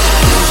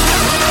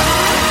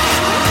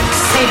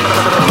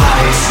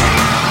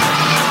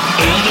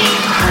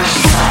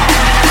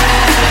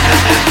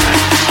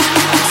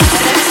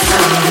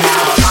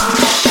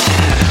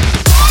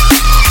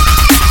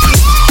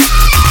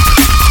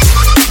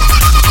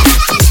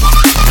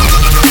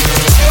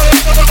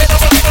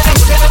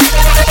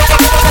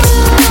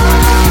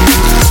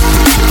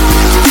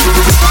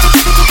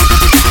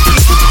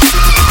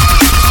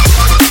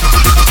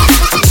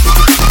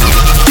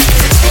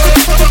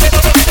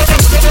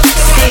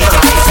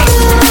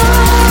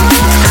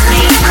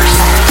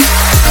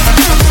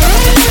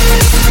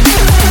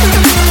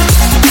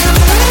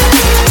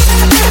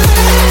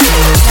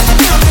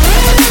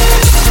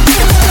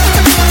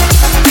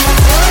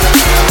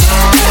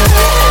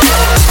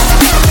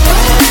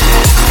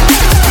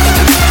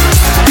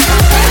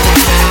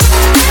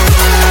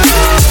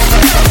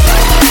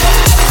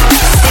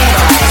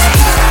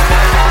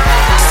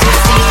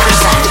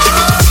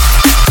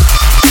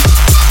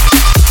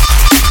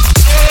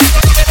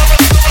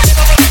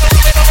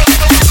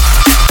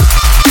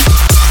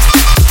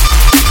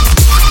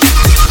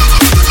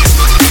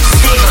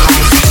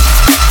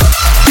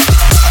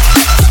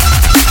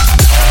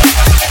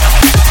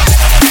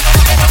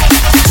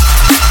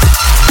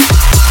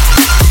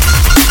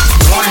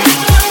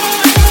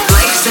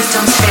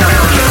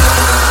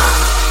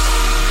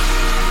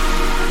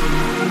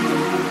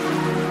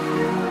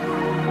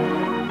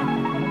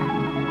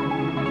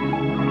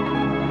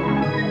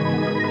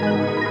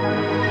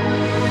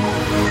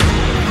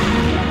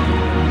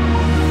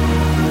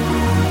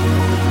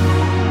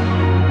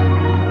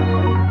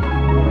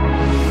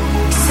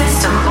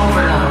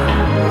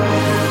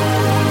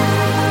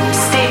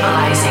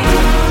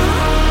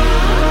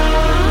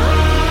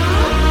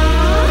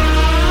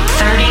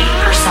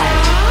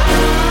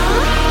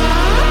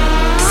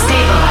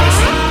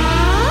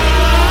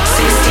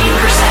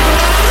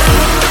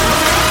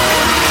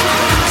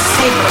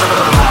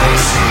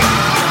 Stabilizing.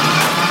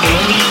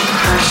 80%.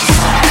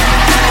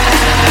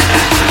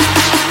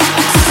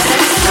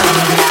 System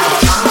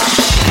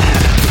malfunction.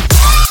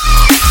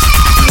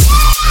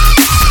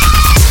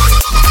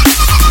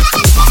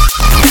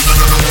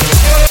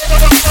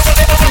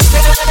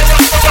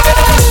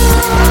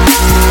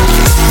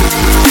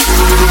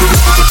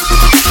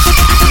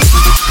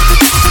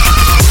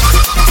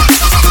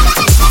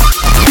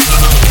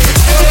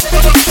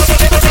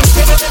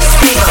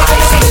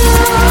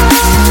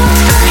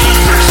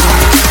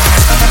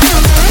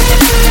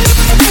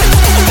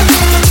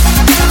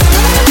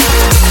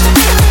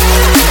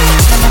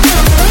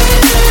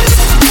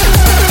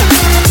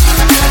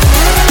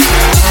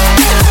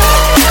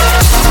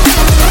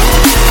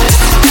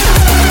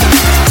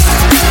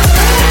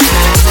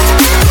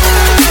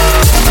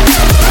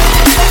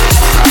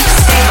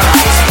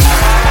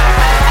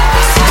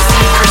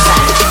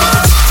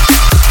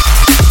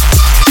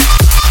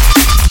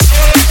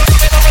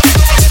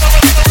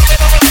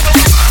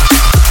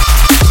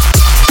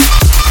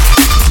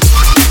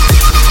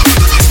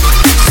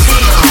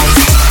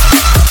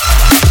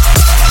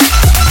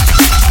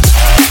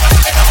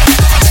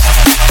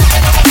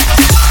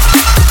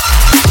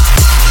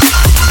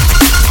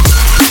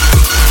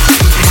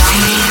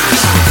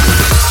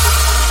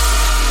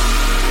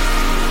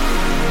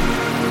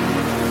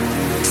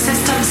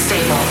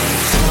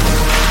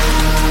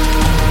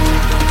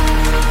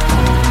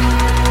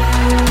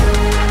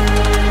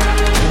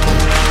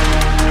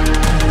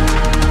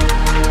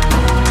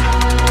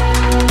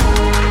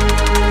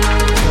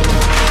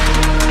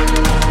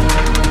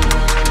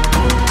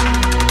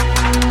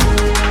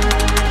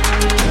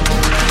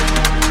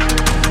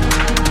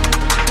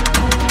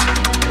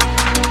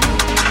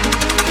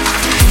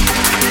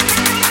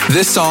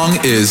 This song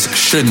is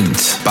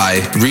Shouldn't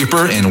by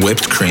Reaper and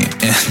Whipped Cream.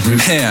 And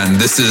man,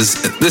 this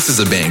is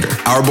a banger.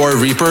 Our boy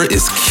Reaper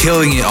is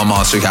killing it on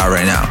Monstercat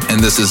right now,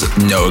 and this is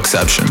no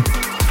exception.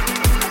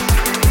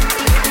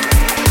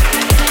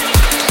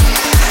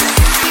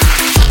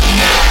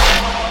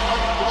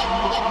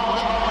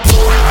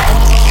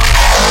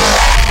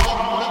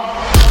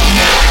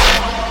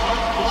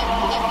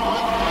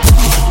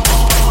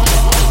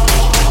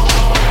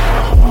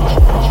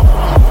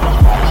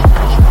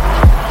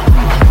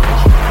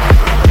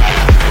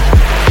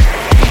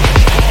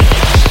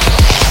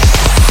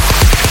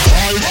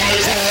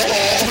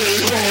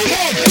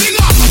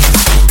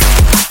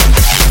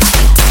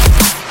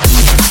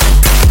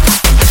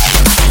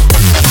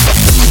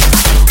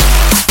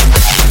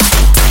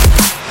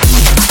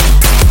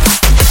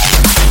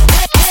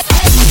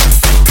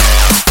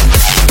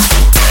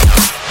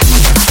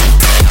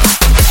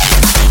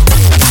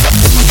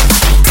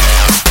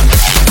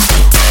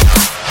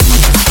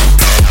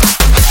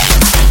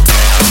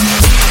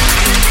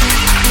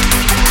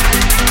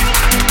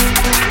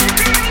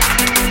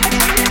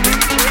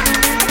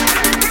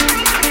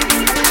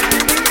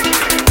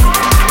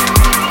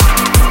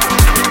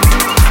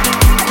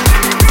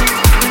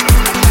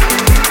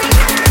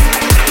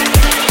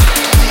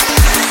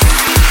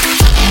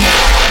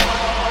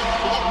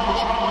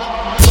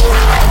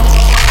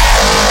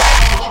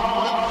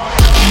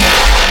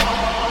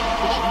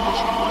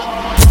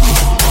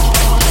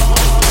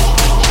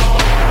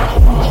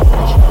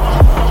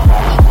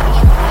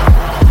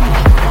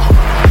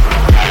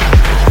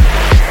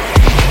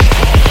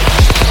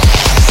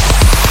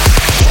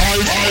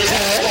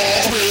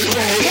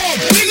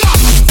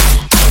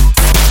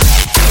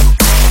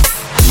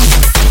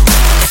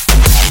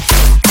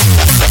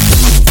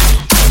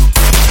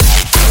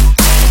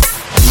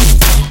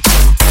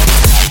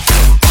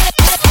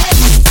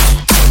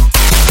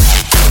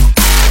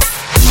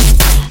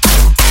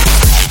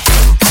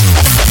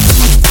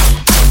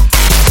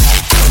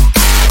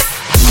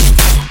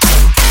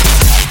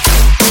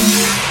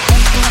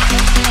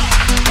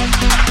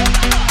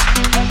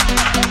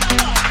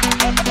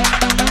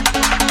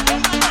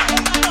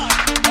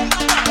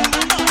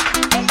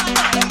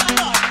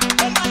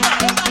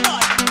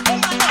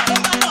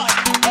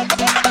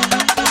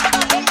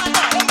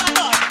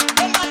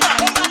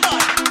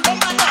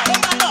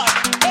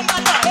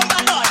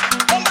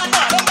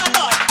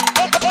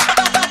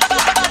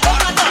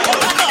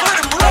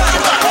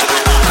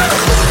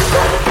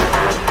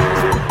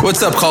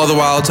 What's up, Call of the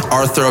Wild?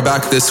 Our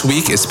throwback this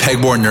week is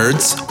Pegboard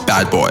Nerds,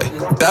 Bad Boy.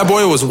 Bad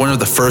Boy was one of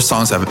the first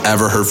songs I've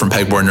ever heard from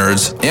Pegboard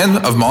Nerds and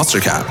of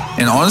Monstercat,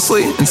 and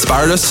honestly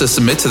inspired us to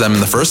submit to them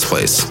in the first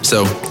place.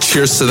 So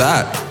cheers to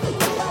that.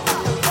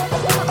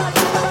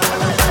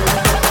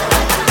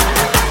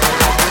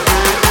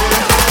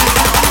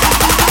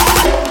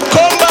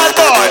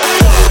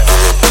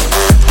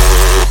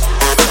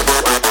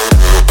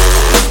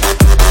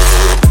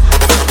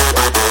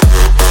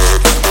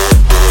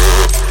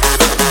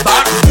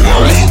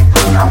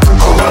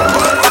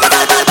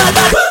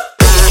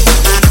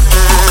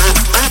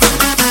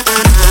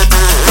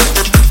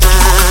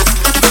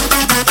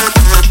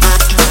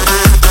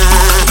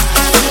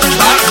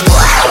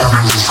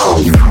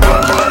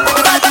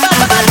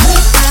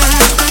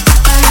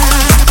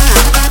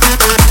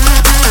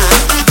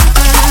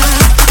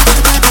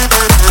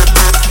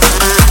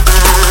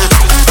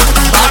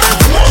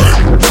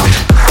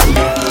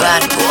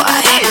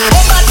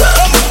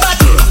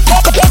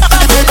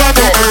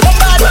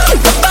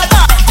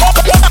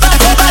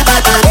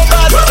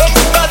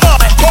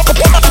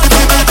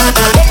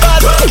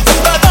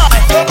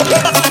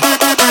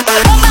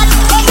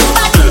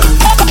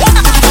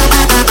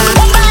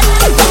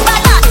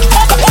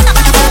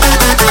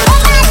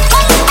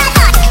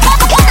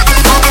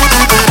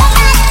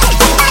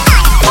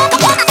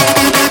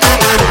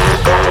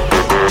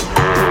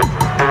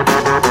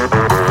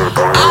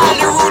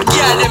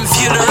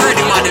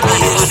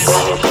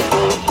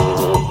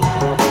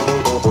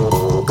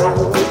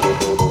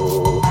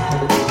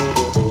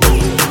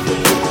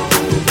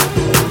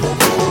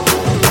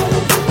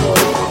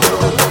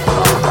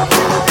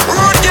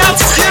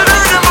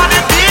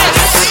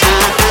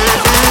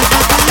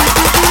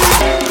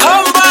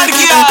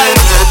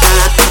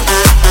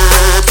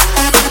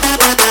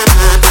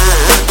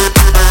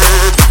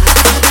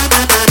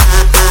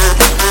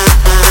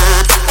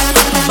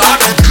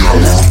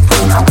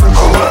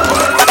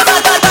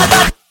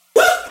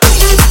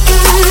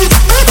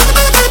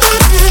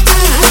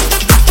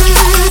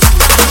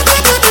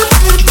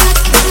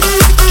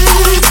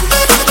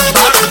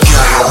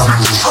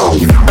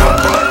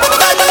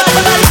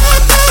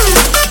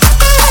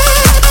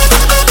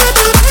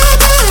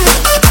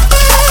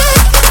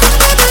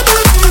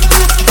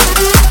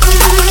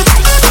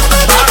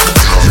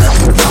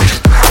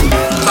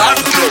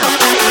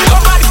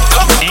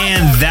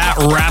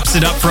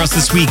 It up for us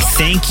this week.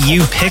 Thank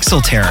you,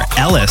 Pixel Terror,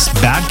 Ellis,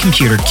 Bad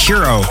Computer,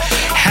 Kuro,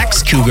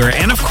 Hex Cougar,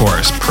 and of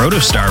course,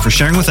 Protostar for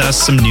sharing with us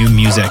some new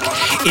music.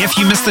 If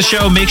you missed the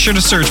show, make sure to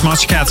search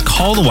Monstercat's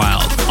Call the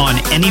Wild on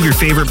any of your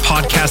favorite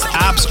podcast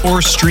apps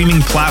or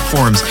streaming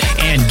platforms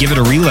and give it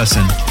a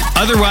re-listen.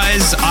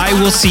 Otherwise, I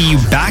will see you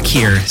back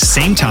here,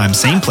 same time,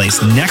 same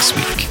place next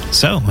week.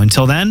 So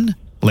until then,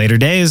 later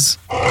days.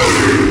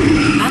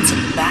 That's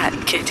a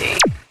bad kitty.